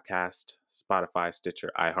Apple Podcast, Spotify,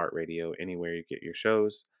 Stitcher, iHeartRadio, anywhere you get your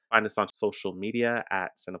shows. Find us on social media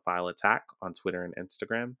at Cinephile Attack on Twitter and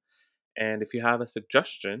Instagram. And if you have a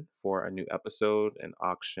suggestion for a new episode, an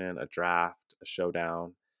auction, a draft, a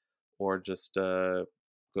showdown, or just a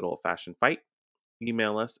good old-fashioned fight,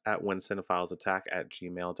 email us at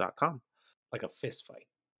whencinephilesattack@gmail.com. Like a fist fight.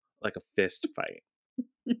 Like a fist fight.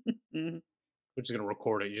 We're just going to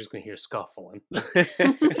record it. You're just going to hear scuffling.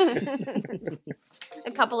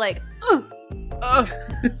 A couple like,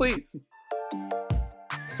 please.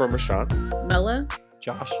 From Rashawn, Mella,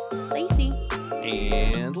 Josh, Lacey,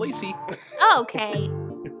 and Lacey. Okay.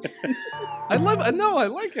 I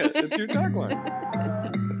like it. It's your tagline.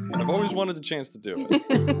 I've always wanted the chance to do it.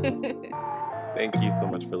 Thank you so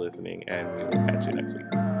much for listening, and we will catch you next week.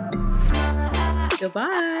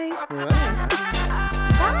 Goodbye.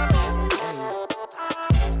 Bye.